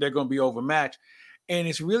because they're gonna be overmatched. And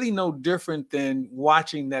it's really no different than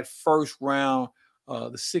watching that first round,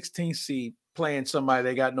 the 16th seed playing somebody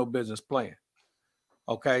they got no business playing.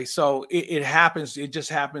 Okay, so it happens. It just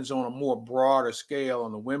happens on a more broader scale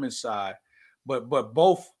on the women's side, but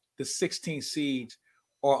both the 16 seeds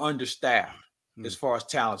are understaffed as far as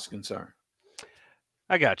talent is concerned.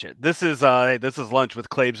 I got you. This is Lunch with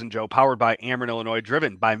Claibs and Joe, powered by Ameren, Illinois,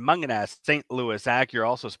 driven by Mungenast St. Louis Acura,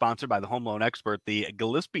 also sponsored by the home loan expert, the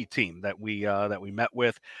Gillespie team that we met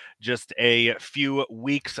with just a few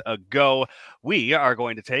weeks ago. We are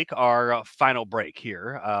going to take our final break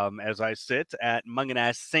here as I sit at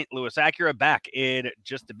Mungenast St. Louis Acura. Back in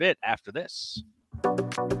just a bit after this.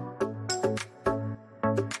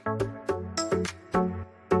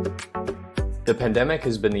 The pandemic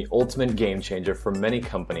has been the ultimate game changer for many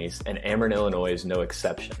companies, and Ameren, Illinois is no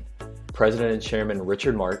exception. President and Chairman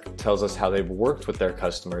Richard Mark tells us how they've worked with their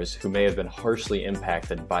customers who may have been harshly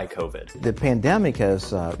impacted by COVID. The pandemic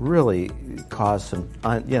has really caused some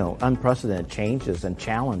unprecedented changes and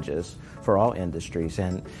challenges for all industries.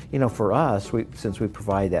 And, for us, since we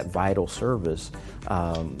provide that vital service,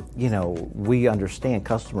 we understand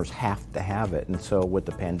customers have to have it. And so with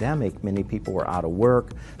the pandemic, many people were out of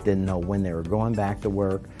work, didn't know when they were going back to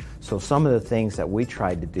work. So some of the things that we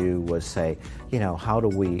tried to do was say, how do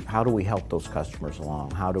we help those customers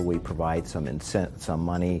along? How do we provide some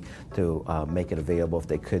money to make it available if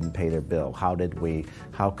they couldn't pay their bill? How could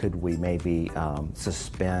we maybe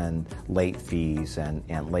suspend late fees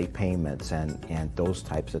and late payments and those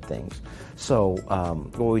types of things? So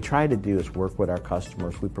what we try to do is work with our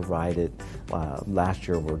customers. We provided last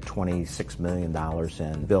year over $26 million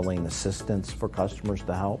in billing assistance for customers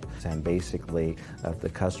to help. And basically, if the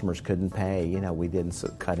customers couldn't pay, we didn't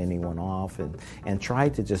cut anyone off and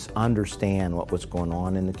tried to just understand what was going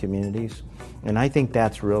on in the communities. And I think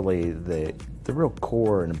that's really the real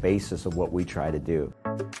core and basis of what we try to do.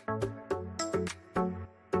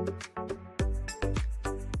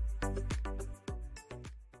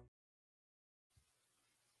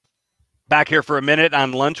 Back here for a minute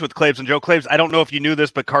on Lunch with Claibs and Joe. Claibs, I don't know if you knew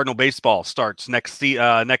this, but Cardinal baseball starts next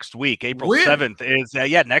week. April 7th is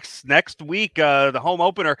next week. The home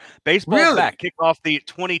opener. Baseball's back. Kick off the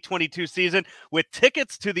 2022 season with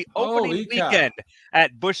tickets to the opening weekend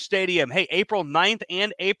at Busch Stadium. Hey, April 9th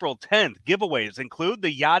and April 10th. Giveaways include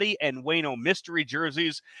the Yachty and Waino mystery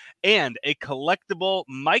jerseys and a collectible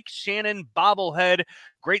Mike Shannon bobblehead.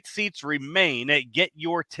 Great seats remain. Get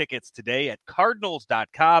your tickets today at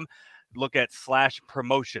Cardinals.com. Look at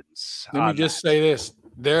 /promotions. Let me just say this.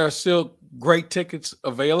 There are still great tickets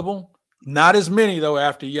available. Not as many, though,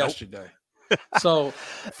 after yesterday. Nope. So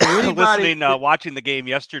for anybody watching the game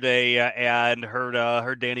yesterday and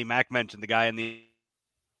heard Danny Mac mention the guy in the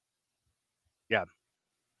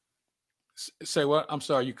Say what? I'm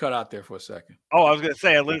sorry, you cut out there for a second. Oh, I was going to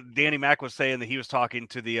say, Danny Mac was saying that he was talking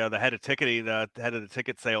to the head of ticketing, the head of the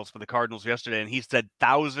ticket sales for the Cardinals yesterday, and he said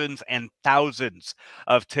thousands and thousands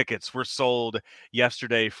of tickets were sold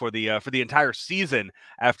yesterday for the entire season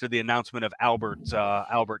after the announcement of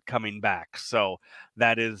Albert coming back. So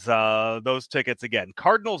that is those tickets again.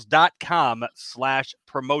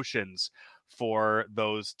 Cardinals.com/promotions for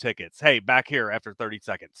those tickets. Hey, back here after 30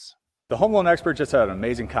 seconds. The Home Loan Expert just had an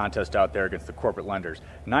amazing contest out there against the corporate lenders,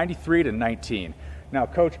 93-19. Now,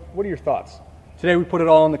 Coach, what are your thoughts? Today we put it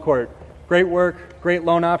all on the court. Great work, great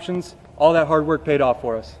loan options, all that hard work paid off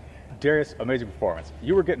for us. Darius, amazing performance.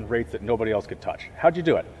 You were getting rates that nobody else could touch. How'd you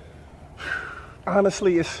do it?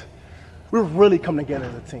 Honestly, we're really coming together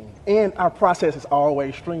as a team, and our process is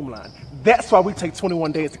always streamlined. That's why we take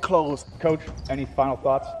 21 days to close. Coach, any final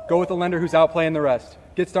thoughts? Go with the lender who's outplaying the rest.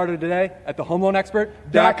 Get started today at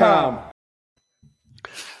thehomeloanexpert.com.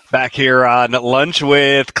 Back here on Lunch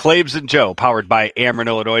with Claibs and Joe, powered by Ameren,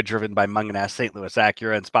 Illinois, driven by Mungenast St. Louis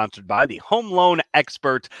Acura, and sponsored by the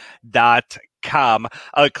HomeLoanExpert.com.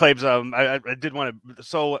 Claibs, I did want to.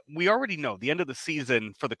 So we already know the end of the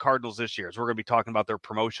season for the Cardinals this year. So we're going to be talking about their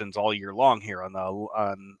promotions all year long here on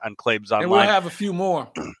Claibs Online. And we'll have a few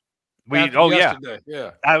more. Yesterday.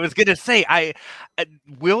 Yeah. I was gonna say,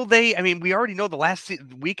 will they? I mean, we already know the last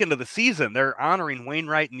weekend of the season they're honoring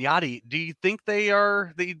Wainwright and Yadi. Do you think they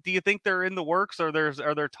are? Do you think they're in the works, or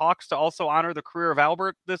are there talks to also honor the career of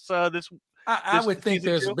Albert I would think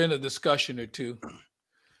there's been a discussion or two.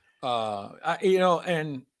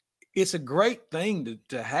 And it's a great thing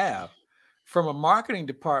to have. From a marketing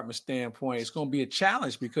department standpoint, it's going to be a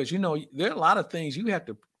challenge because, there are a lot of things you have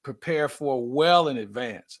to prepare for well in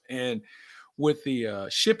advance. And with the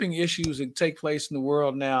shipping issues that take place in the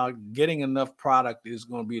world now, getting enough product is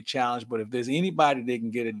going to be a challenge. But if there's anybody that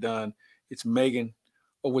can get it done, it's Megan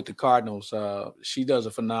with the Cardinals. She does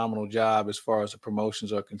a phenomenal job as far as the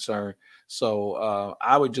promotions are concerned. So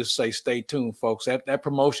I would just say stay tuned, folks. That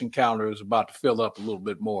promotion calendar is about to fill up a little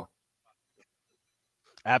bit more.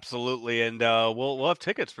 Absolutely, and we'll have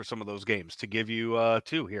tickets for some of those games to give you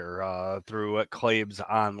too here through Claibs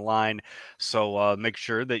Online. So make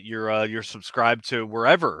sure that you're subscribed to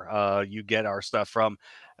wherever you get our stuff from,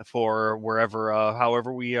 for wherever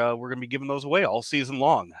however we're going to be giving those away all season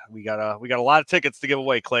long. We got a lot of tickets to give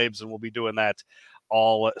away, Claibs, and we'll be doing that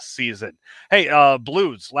all season. Hey,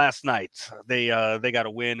 Blues last night, they got a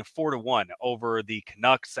win 4-1 over the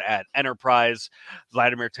Canucks at Enterprise.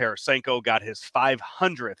 Vladimir Tarasenko got his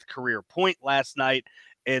 500th career point last night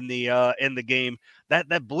in the game.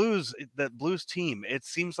 That Blues team, it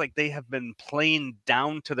seems like they have been playing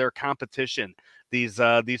down to their competition these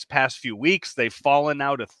past few weeks. They've fallen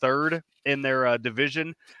now to third in their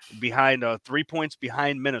division, behind 3 points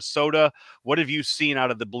behind Minnesota. What have you seen out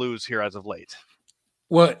of the Blues here as of late?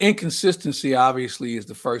 Well, inconsistency obviously is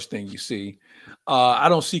the first thing you see. I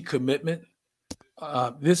don't see commitment.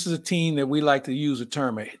 This is a team that we like to use a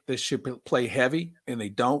term that should play heavy, and they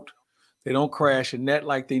don't. They don't crash a net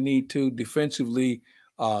like they need to. Defensively,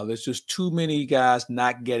 there's just too many guys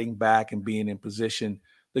not getting back and being in position.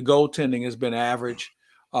 The goaltending has been average.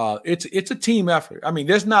 It's a team effort. I mean,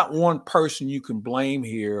 there's not one person you can blame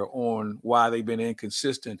here on why they've been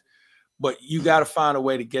inconsistent, but you got to find a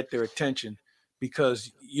way to get their attention,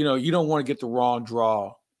 because, you don't want to get the wrong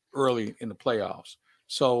draw early in the playoffs.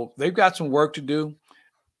 So they've got some work to do.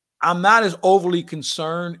 I'm not as overly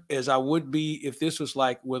concerned as I would be if this was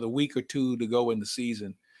like with a week or two to go in the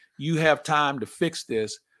season. You have time to fix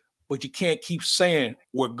this, but you can't keep saying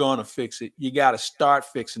we're going to fix it. You got to start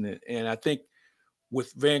fixing it. And I think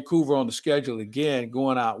with Vancouver on the schedule again,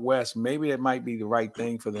 going out west, maybe that might be the right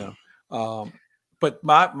thing for them. But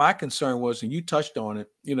my concern was, and you touched on it,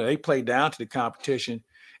 they played down to the competition,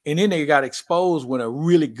 and then they got exposed when a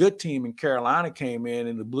really good team in Carolina came in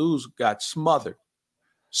and the Blues got smothered.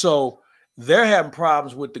 So they're having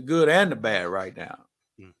problems with the good and the bad right now.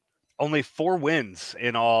 Only 4 wins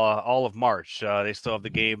in all of March. They still have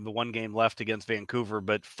the one game left against Vancouver,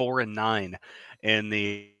 but 4-9 in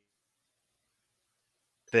they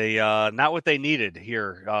not what they needed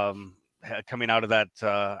here. Coming out of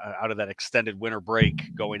that extended winter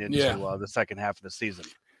break, going into the second half of the season.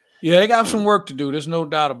 Yeah, they got some work to do. There's no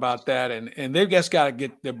doubt about that, and they've just got to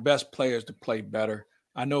get their best players to play better.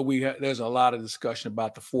 I know there's a lot of discussion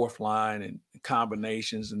about the fourth line and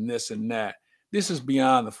combinations and this and that. This is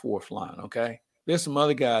beyond the fourth line. Okay, there's some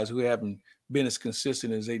other guys who haven't been as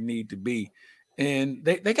consistent as they need to be, and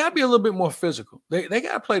they got to be a little bit more physical. They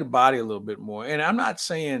got to play the body a little bit more. And I'm not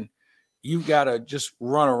saying you've got to just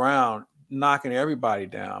run around knocking everybody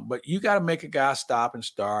down, but you got to make a guy stop and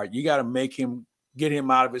start. You got to get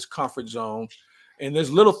him out of his comfort zone. And there's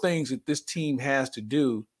little things that this team has to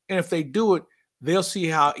do. And if they do it, they'll see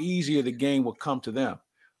how easier the game will come to them.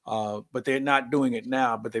 But they're not doing it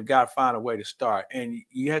now, but they've got to find a way to start. And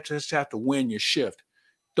you just have to win your shift.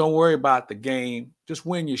 Don't worry about the game. Just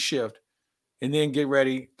win your shift, and then get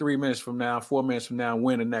ready 3 minutes from now, 4 minutes from now, and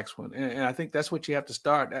win the next one. And I think that's what you have to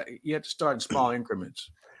start. You have to start in small increments.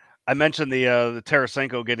 I mentioned the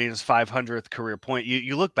Tarasenko getting his 500th career point.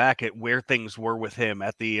 You look back at where things were with him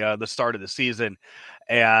at the start of the season,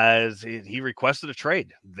 as he requested a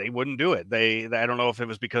trade. They wouldn't do it. I don't know if it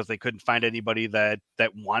was because they couldn't find anybody that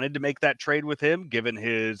wanted to make that trade with him, given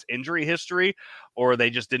his injury history, or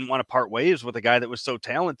they just didn't want to part ways with a guy that was so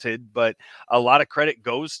talented. But a lot of credit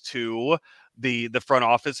goes to the front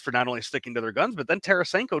office for not only sticking to their guns, but then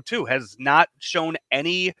Tarasenko too has not shown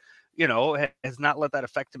any. Has not let that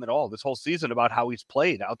affect him at all this whole season about how he's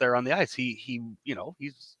played out there on the ice.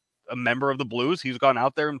 He's a member of the Blues. He's gone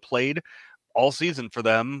out there and played all season for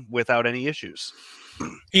them without any issues.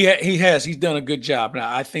 He has. He's done a good job.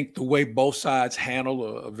 Now, I think the way both sides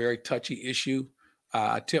handle a very touchy issue,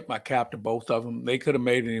 I tip my cap to both of them. They could have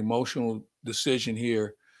made an emotional decision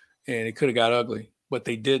here, and it could have got ugly, but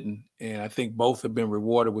they didn't. And I think both have been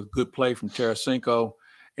rewarded with good play from Tarasenko.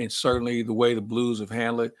 and certainly the way the Blues have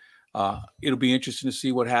handled it. It'll be interesting to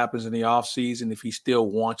see what happens in the offseason if he still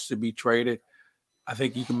wants to be traded. I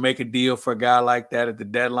think you can make a deal for a guy like that at the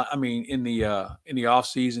deadline. I mean, in the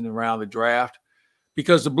offseason around the draft,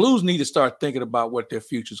 because the Blues need to start thinking about what their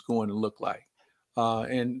future is going to look like.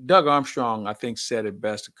 And Doug Armstrong, I think, said it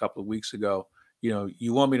best a couple of weeks ago.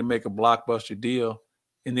 You want me to make a blockbuster deal,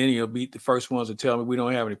 and then you'll be the first ones to tell me we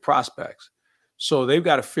don't have any prospects. So they've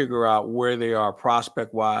got to figure out where they are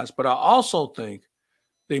prospect-wise. But I also think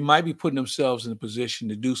they might be putting themselves in a position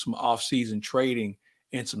to do some off-season trading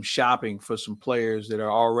and some shopping for some players that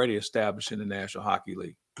are already established in the National Hockey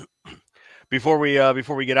League. Before we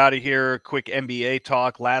get out of here, quick NBA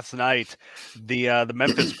talk. Last night, the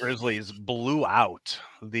Memphis Grizzlies blew out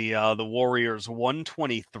the Warriors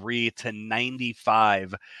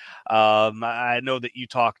 123-95. I know that you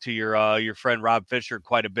talked to your friend Rob Fisher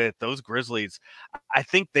quite a bit. Those Grizzlies, I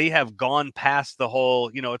think they have gone past the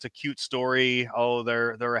whole, it's a cute story. Oh,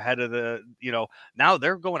 they're ahead of the, now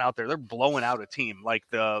they're going out there, they're blowing out a team like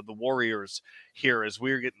the Warriors here as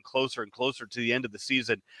we're getting closer and closer to the end of the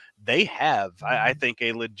season. They have, I think,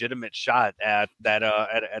 a legitimate shot at that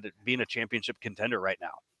at being a championship contender right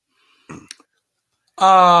now.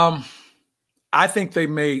 I think they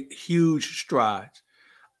made huge strides.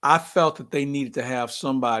 I felt that they needed to have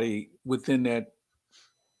somebody within that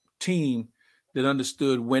team that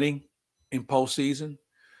understood winning in postseason.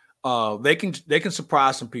 They can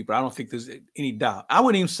surprise some people. I don't think there's any doubt. I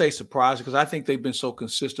wouldn't even say surprise because I think they've been so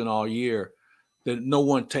consistent all year that no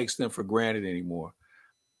one takes them for granted anymore.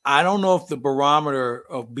 I don't know if the barometer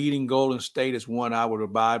of beating Golden State is one I would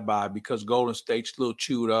abide by because Golden State's a little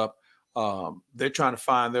chewed up. They're trying to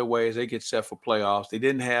find their way as they get set for playoffs. They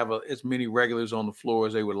didn't have as many regulars on the floor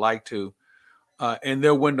as they would like to, and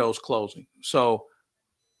their window's closing. So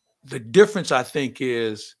the difference, I think,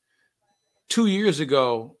 is 2 years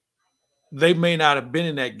ago, they may not have been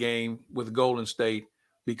in that game with Golden State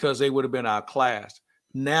because they would have been outclassed.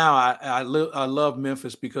 Now I love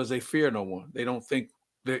Memphis because they fear no one. They don't think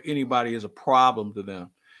that anybody is a problem to them.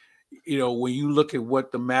 When you look at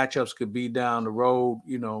what the matchups could be down the road,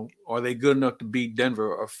 are they good enough to beat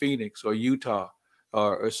Denver or Phoenix or Utah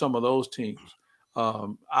or some of those teams?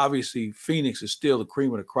 Obviously, Phoenix is still the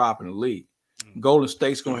cream of the crop in the league. Golden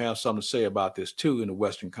State's going to have something to say about this, too, in the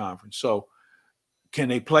Western Conference. So can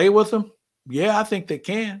they play with them? Yeah, I think they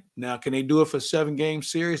can. Now, can they do it for a 7-game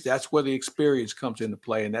series? That's where the experience comes into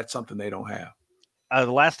play, and that's something they don't have. The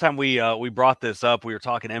last time we brought this up, we were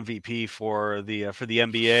talking MVP for the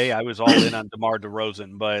NBA. I was all in on DeMar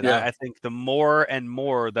DeRozan, but yeah. I think the more and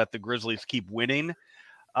more that the Grizzlies keep winning,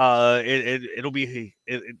 it'll be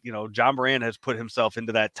John Moran has put himself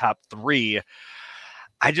into that top 3.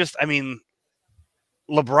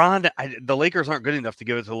 LeBron, the Lakers aren't good enough to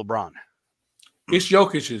give it to LeBron. It's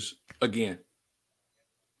Jokic's again.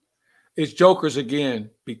 It's Joker's again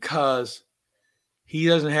because he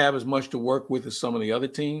doesn't have as much to work with as some of the other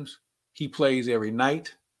teams. He plays every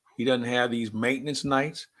night. He doesn't have these maintenance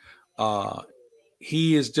nights.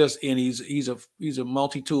 He is just, and he's a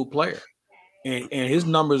multi-tool player, and his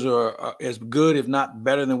numbers are as good, if not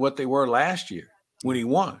better, than what they were last year when he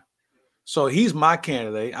won. So he's my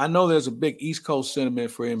candidate. I know there's a big East Coast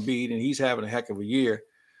sentiment for Embiid, and he's having a heck of a year,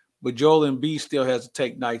 but Joel Embiid still has to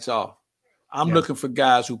take nights off. I'm looking for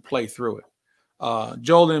guys who play through it.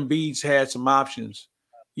 Joel Embiid's had some options.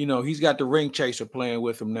 He's got the ring chaser playing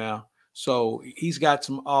with him now. So he's got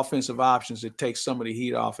some offensive options that take some of the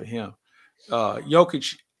heat off of him.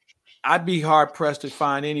 Jokic, I'd be hard-pressed to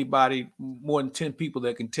find anybody, more than 10 people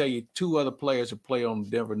that can tell you 2 other players that play on the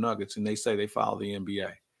Denver Nuggets, and they say they follow the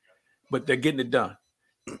NBA. But they're getting it done.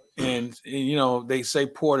 And they say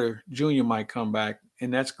Porter Jr. might come back,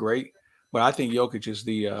 and that's great. But I think Jokic is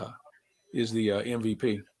the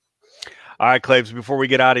MVP. All right, Claves, before we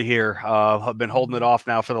get out of here, I've been holding it off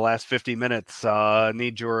now for the last 50 minutes.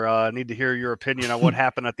 Need to hear your opinion on what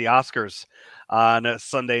happened at the Oscars on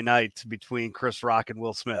Sunday night between Chris Rock and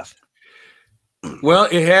Will Smith. Well,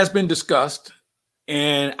 it has been discussed,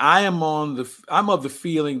 and I'm of the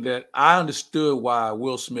feeling that I understood why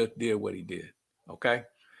Will Smith did what he did. Okay,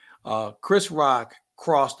 Chris Rock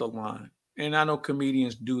crossed the line, and I know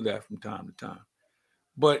comedians do that from time to time.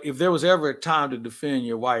 But if there was ever a time to defend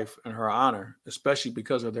your wife and her honor, especially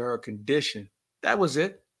because of her condition, that was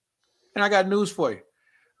it. And I got news for you.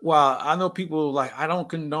 While I know people like, I don't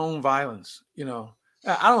condone violence,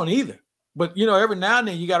 I don't either. But, every now and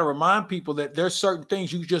then you got to remind people that there's certain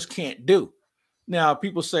things you just can't do. Now,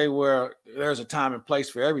 people say, well, there's a time and place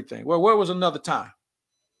for everything. Well, where was another time?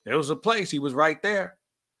 There was a place. He was right there.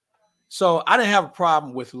 So I didn't have a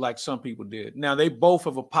problem with it like some people did. Now, they both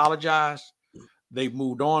have apologized. They've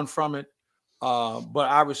moved on from it. But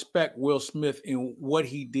I respect Will Smith in what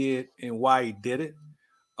he did and why he did it.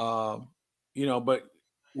 But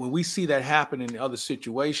when we see that happen in other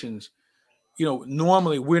situations,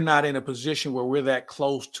 normally we're not in a position where we're that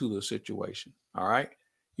close to the situation. All right.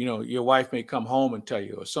 Your wife may come home and tell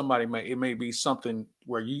you, or it may be something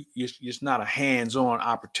where it's not a hands-on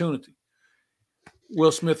opportunity.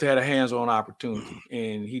 Will Smith had a hands-on opportunity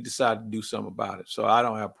and he decided to do something about it. So I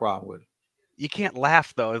don't have a problem with it. You can't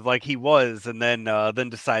laugh though, like he was, and then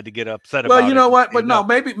decide to get upset about it. Well, you know what? But no,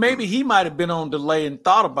 maybe he might have been on delay and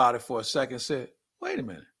thought about it for a second. Said, "Wait a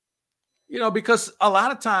minute," because a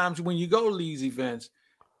lot of times when you go to these events,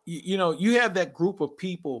 you have that group of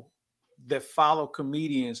people that follow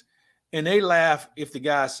comedians, and they laugh if the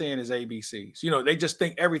guy's saying his ABCs. They just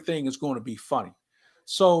think everything is going to be funny.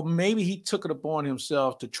 So maybe he took it upon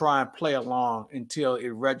himself to try and play along until it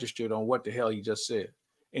registered on what the hell he just said.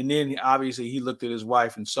 And then obviously he looked at his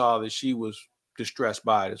wife and saw that she was distressed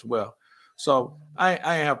by it as well. So I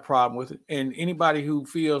have a problem with it. And anybody who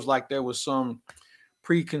feels like there was some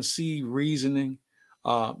preconceived reasoning,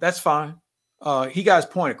 that's fine. He got his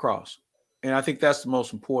point across. And I think that's the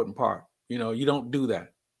most important part. You don't do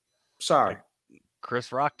that. Sorry.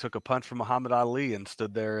 Chris Rock took a punch from Muhammad Ali and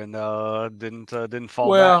stood there and didn't fall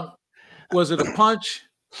back. Well, was it a punch?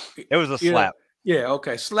 It was a slap. Yeah,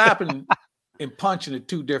 okay. Slapping and punching are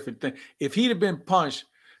two different things. If he'd have been punched,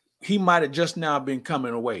 he might have just now been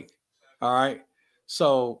coming awake. All right.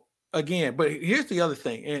 So again, but here's the other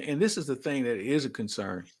thing, and this is the thing that is a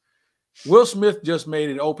concern. Will Smith just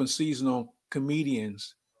made an open season on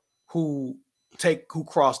comedians who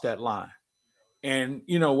cross that line. And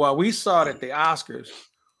while we saw it at the Oscars,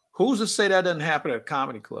 who's to say that doesn't happen at a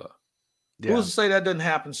comedy club? Yeah. Who's to say that doesn't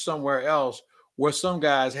happen somewhere else where some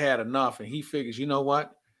guys had enough and he figures, you know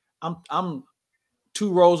what? I'm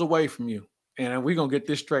 2 rows away from you, and we're gonna get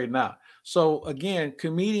this straightened out. So again,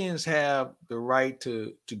 comedians have the right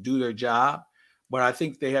to do their job, but I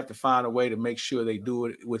think they have to find a way to make sure they do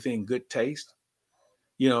it within good taste.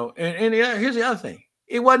 And here's the other thing: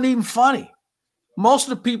 it wasn't even funny. Most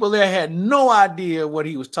of the people there had no idea what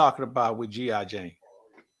he was talking about with G.I. Jane.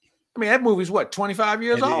 I mean, that movie's 25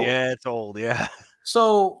 years old? Yeah, it's old. Yeah.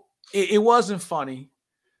 So it wasn't funny.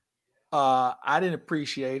 I didn't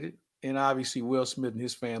appreciate it. And obviously Will Smith and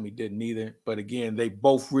his family didn't either. But again, they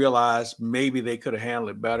both realized maybe they could have handled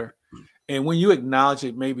it better. And when you acknowledge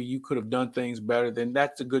it, maybe you could have done things better, then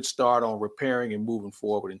that's a good start on repairing and moving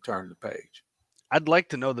forward and turning the page. I'd like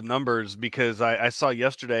to know the numbers because I saw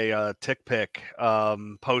yesterday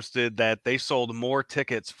TickPick posted that they sold more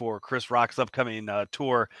tickets for Chris Rock's upcoming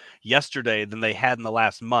tour yesterday than they had in the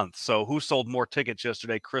last month. So who sold more tickets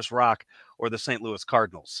yesterday, Chris Rock or the St. Louis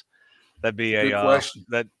Cardinals? That'd be good question.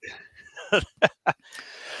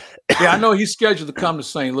 Yeah, I know he's scheduled to come to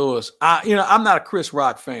St. Louis. I'm not a Chris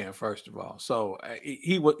Rock fan, first of all. So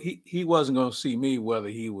he wasn't going to see me whether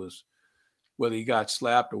he got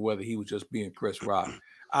slapped or whether he was just being Chris Rock.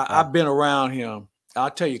 I've been around him.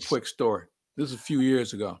 I'll tell you a quick story. This is a few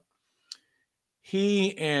years ago.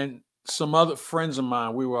 He and some other friends of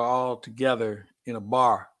mine, we were all together in a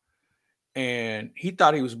bar, and he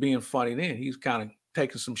thought he was being funny then. He was kind of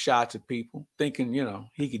taking some shots at people, thinking,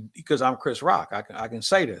 he could, because I'm Chris Rock. I can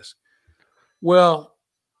say this. Well,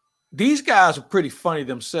 these guys are pretty funny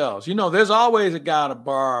themselves. There's always a guy at a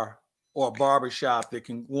bar or a barbershop that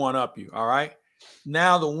can one-up you, all right?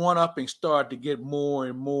 Now the one-upping started to get more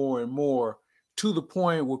and more and more to the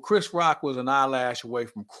point where Chris Rock was an eyelash away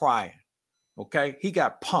from crying, okay? He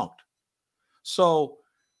got punked. So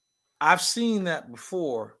I've seen that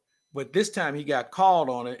before, but this time he got called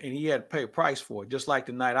on it and he had to pay a price for it, just like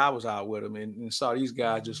the night I was out with him and saw these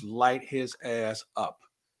guys just light his ass up.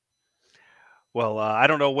 Well, I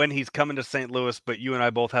don't know when he's coming to St. Louis, but you and I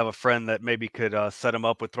both have a friend that maybe could set him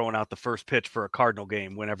up with throwing out the first pitch for a Cardinal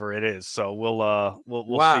game whenever it is. So we'll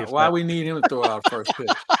see. Why we need him to throw out first pitch?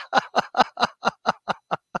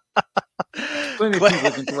 Plenty of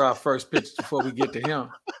people can throw out first pitch before we get to him.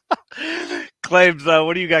 Claims,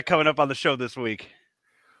 what do you got coming up on the show this week?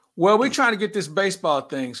 Well, we're trying to get this baseball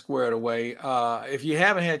thing squared away. If you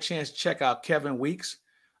haven't had a chance to check out Kevin Weeks,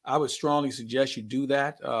 I would strongly suggest you do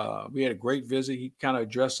that. We had a great visit. He kind of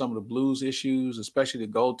addressed some of the Blues issues, especially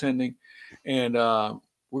the goaltending. And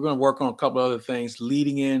we're going to work on a couple other things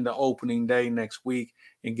leading into opening day next week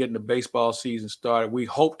and getting the baseball season started. We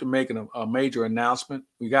hope to make a major announcement.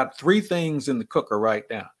 We got 3 things in the cooker right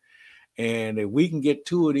now. And if we can get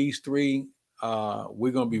 2 of these 3,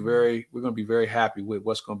 we're going to be very happy with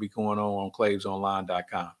what's going to be going on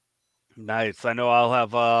ClavesOnline.com. Nice. I know I'll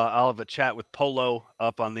have a chat with Polo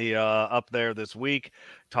up on the up there this week,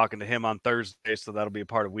 talking to him on Thursday, so that'll be a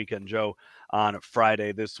part of Weekend Joe on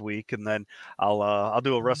Friday this week, and then I'll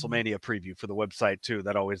do a WrestleMania preview for the website too.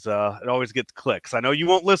 That always it always gets clicks. I know you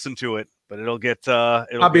won't listen to it, but it'll get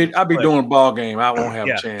I'll be doing a ball game. I won't have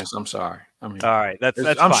Yeah. a chance. I'm sorry. I mean, All right, that's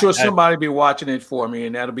I'm fine. sure somebody be watching it for me,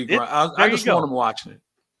 and that'll be great. I there just you want go. them watching it.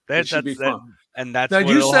 It should be fun. And that's Now what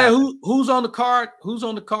you it'll say happen. who's on the card? Who's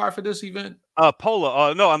on the card for this event?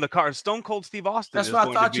 Polo. No, on the card. Stone Cold Steve Austin. That's is what I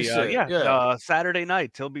going thought to be, you said. Saturday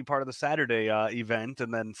night. He'll be part of the Saturday event,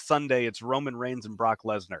 and then Sunday it's Roman Reigns and Brock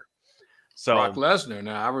Lesnar. So Brock Lesnar.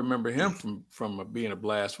 Now I remember him from being a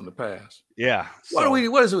blast from the past. yeah.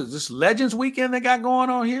 What is it? This Legends Weekend they got going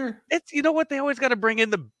on here? It's, you know what, they always got to bring in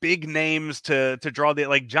the big names to draw the,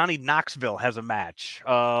 like Johnny Knoxville has a match.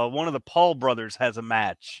 One of the Paul brothers has a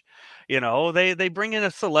match. You know, they bring in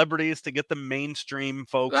celebrities to get the mainstream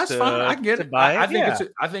folks. That's fine. I get it. I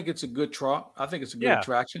think it's a good draw. I think it's a good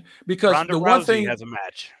attraction because Ronda the one Rousey thing has a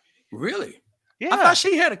match. Really, Yeah, I thought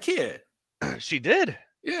she had a kid. She did.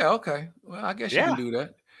 Yeah. Okay. Well, I guess you can do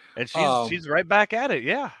that. And she's right back at it.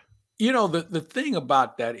 Yeah. You know, the thing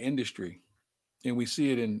about that industry, and we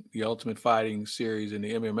see it in the Ultimate Fighting series and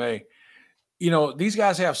the MMA, you know, these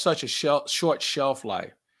guys have such a short shelf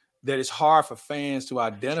life that it's hard for fans to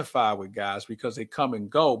identify with guys because they come and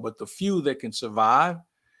go. But the few that can survive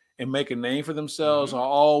and make a name for themselves are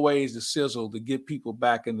always the sizzle to get people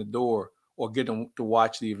back in the door or get them to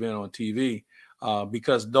watch the event on TV.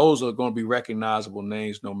 Because those are going to be recognizable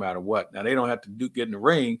names no matter what. Now, they don't have to get in the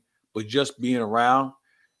ring, but just being around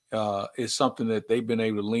is something that they've been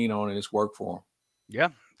able to lean on, and it's worked for them. Yeah,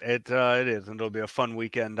 it is, and it'll be a fun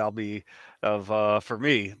weekend. I'll be for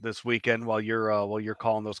me this weekend while you're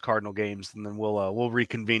calling those Cardinal games, and then we'll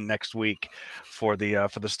reconvene next week for the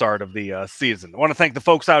start of the season. I want to thank the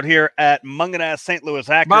folks out here at Mungenast St. Louis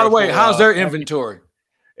Acura. By the way, how's their inventory?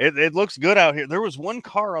 It looks good out here. There was one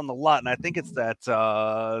car on the lot, and I think it's that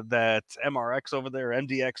MRX over there,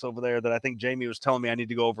 MDX over there, that I think Jamie was telling me I need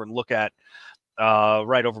to go over and look at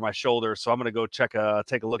right over my shoulder. So I'm going to go take a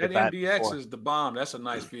look at that. MDX is the bomb. That's a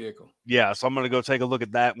nice vehicle. Yeah, so I'm going to go take a look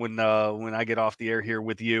at that when I get off the air here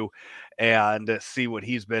with you and see what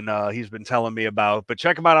he's been telling me about. But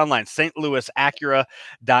check him out online.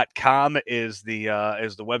 stlouisacura.com is the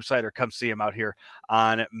website, or come see him out here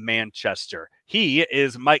on Manchester. He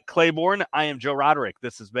is Mike Claiborne. I am Joe Roderick.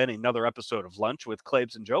 This has been another episode of Lunch with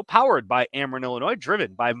Claibs and Joe, powered by Ameren, Illinois,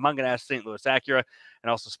 driven by Mungenast St. Louis Acura, and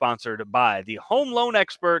also sponsored by the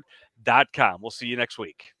HomeLoanExpert.com. We'll see you next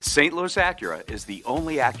week. St. Louis Acura is the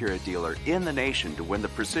only Acura dealer in the nation to win the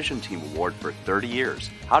Precision Team Award for 30 years.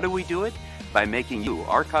 How do we do it? By making you,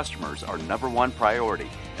 our customers, our number one priority.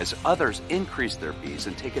 As others increase their fees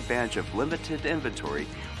and take advantage of limited inventory,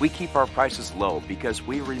 we keep our prices low because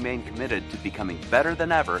we remain committed to becoming better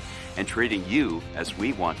than ever and treating you as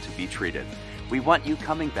we want to be treated. We want you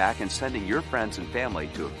coming back and sending your friends and family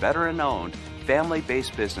to a veteran-owned,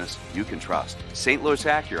 family-based business you can trust. St. Louis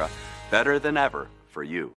Acura, better than ever for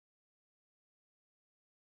you.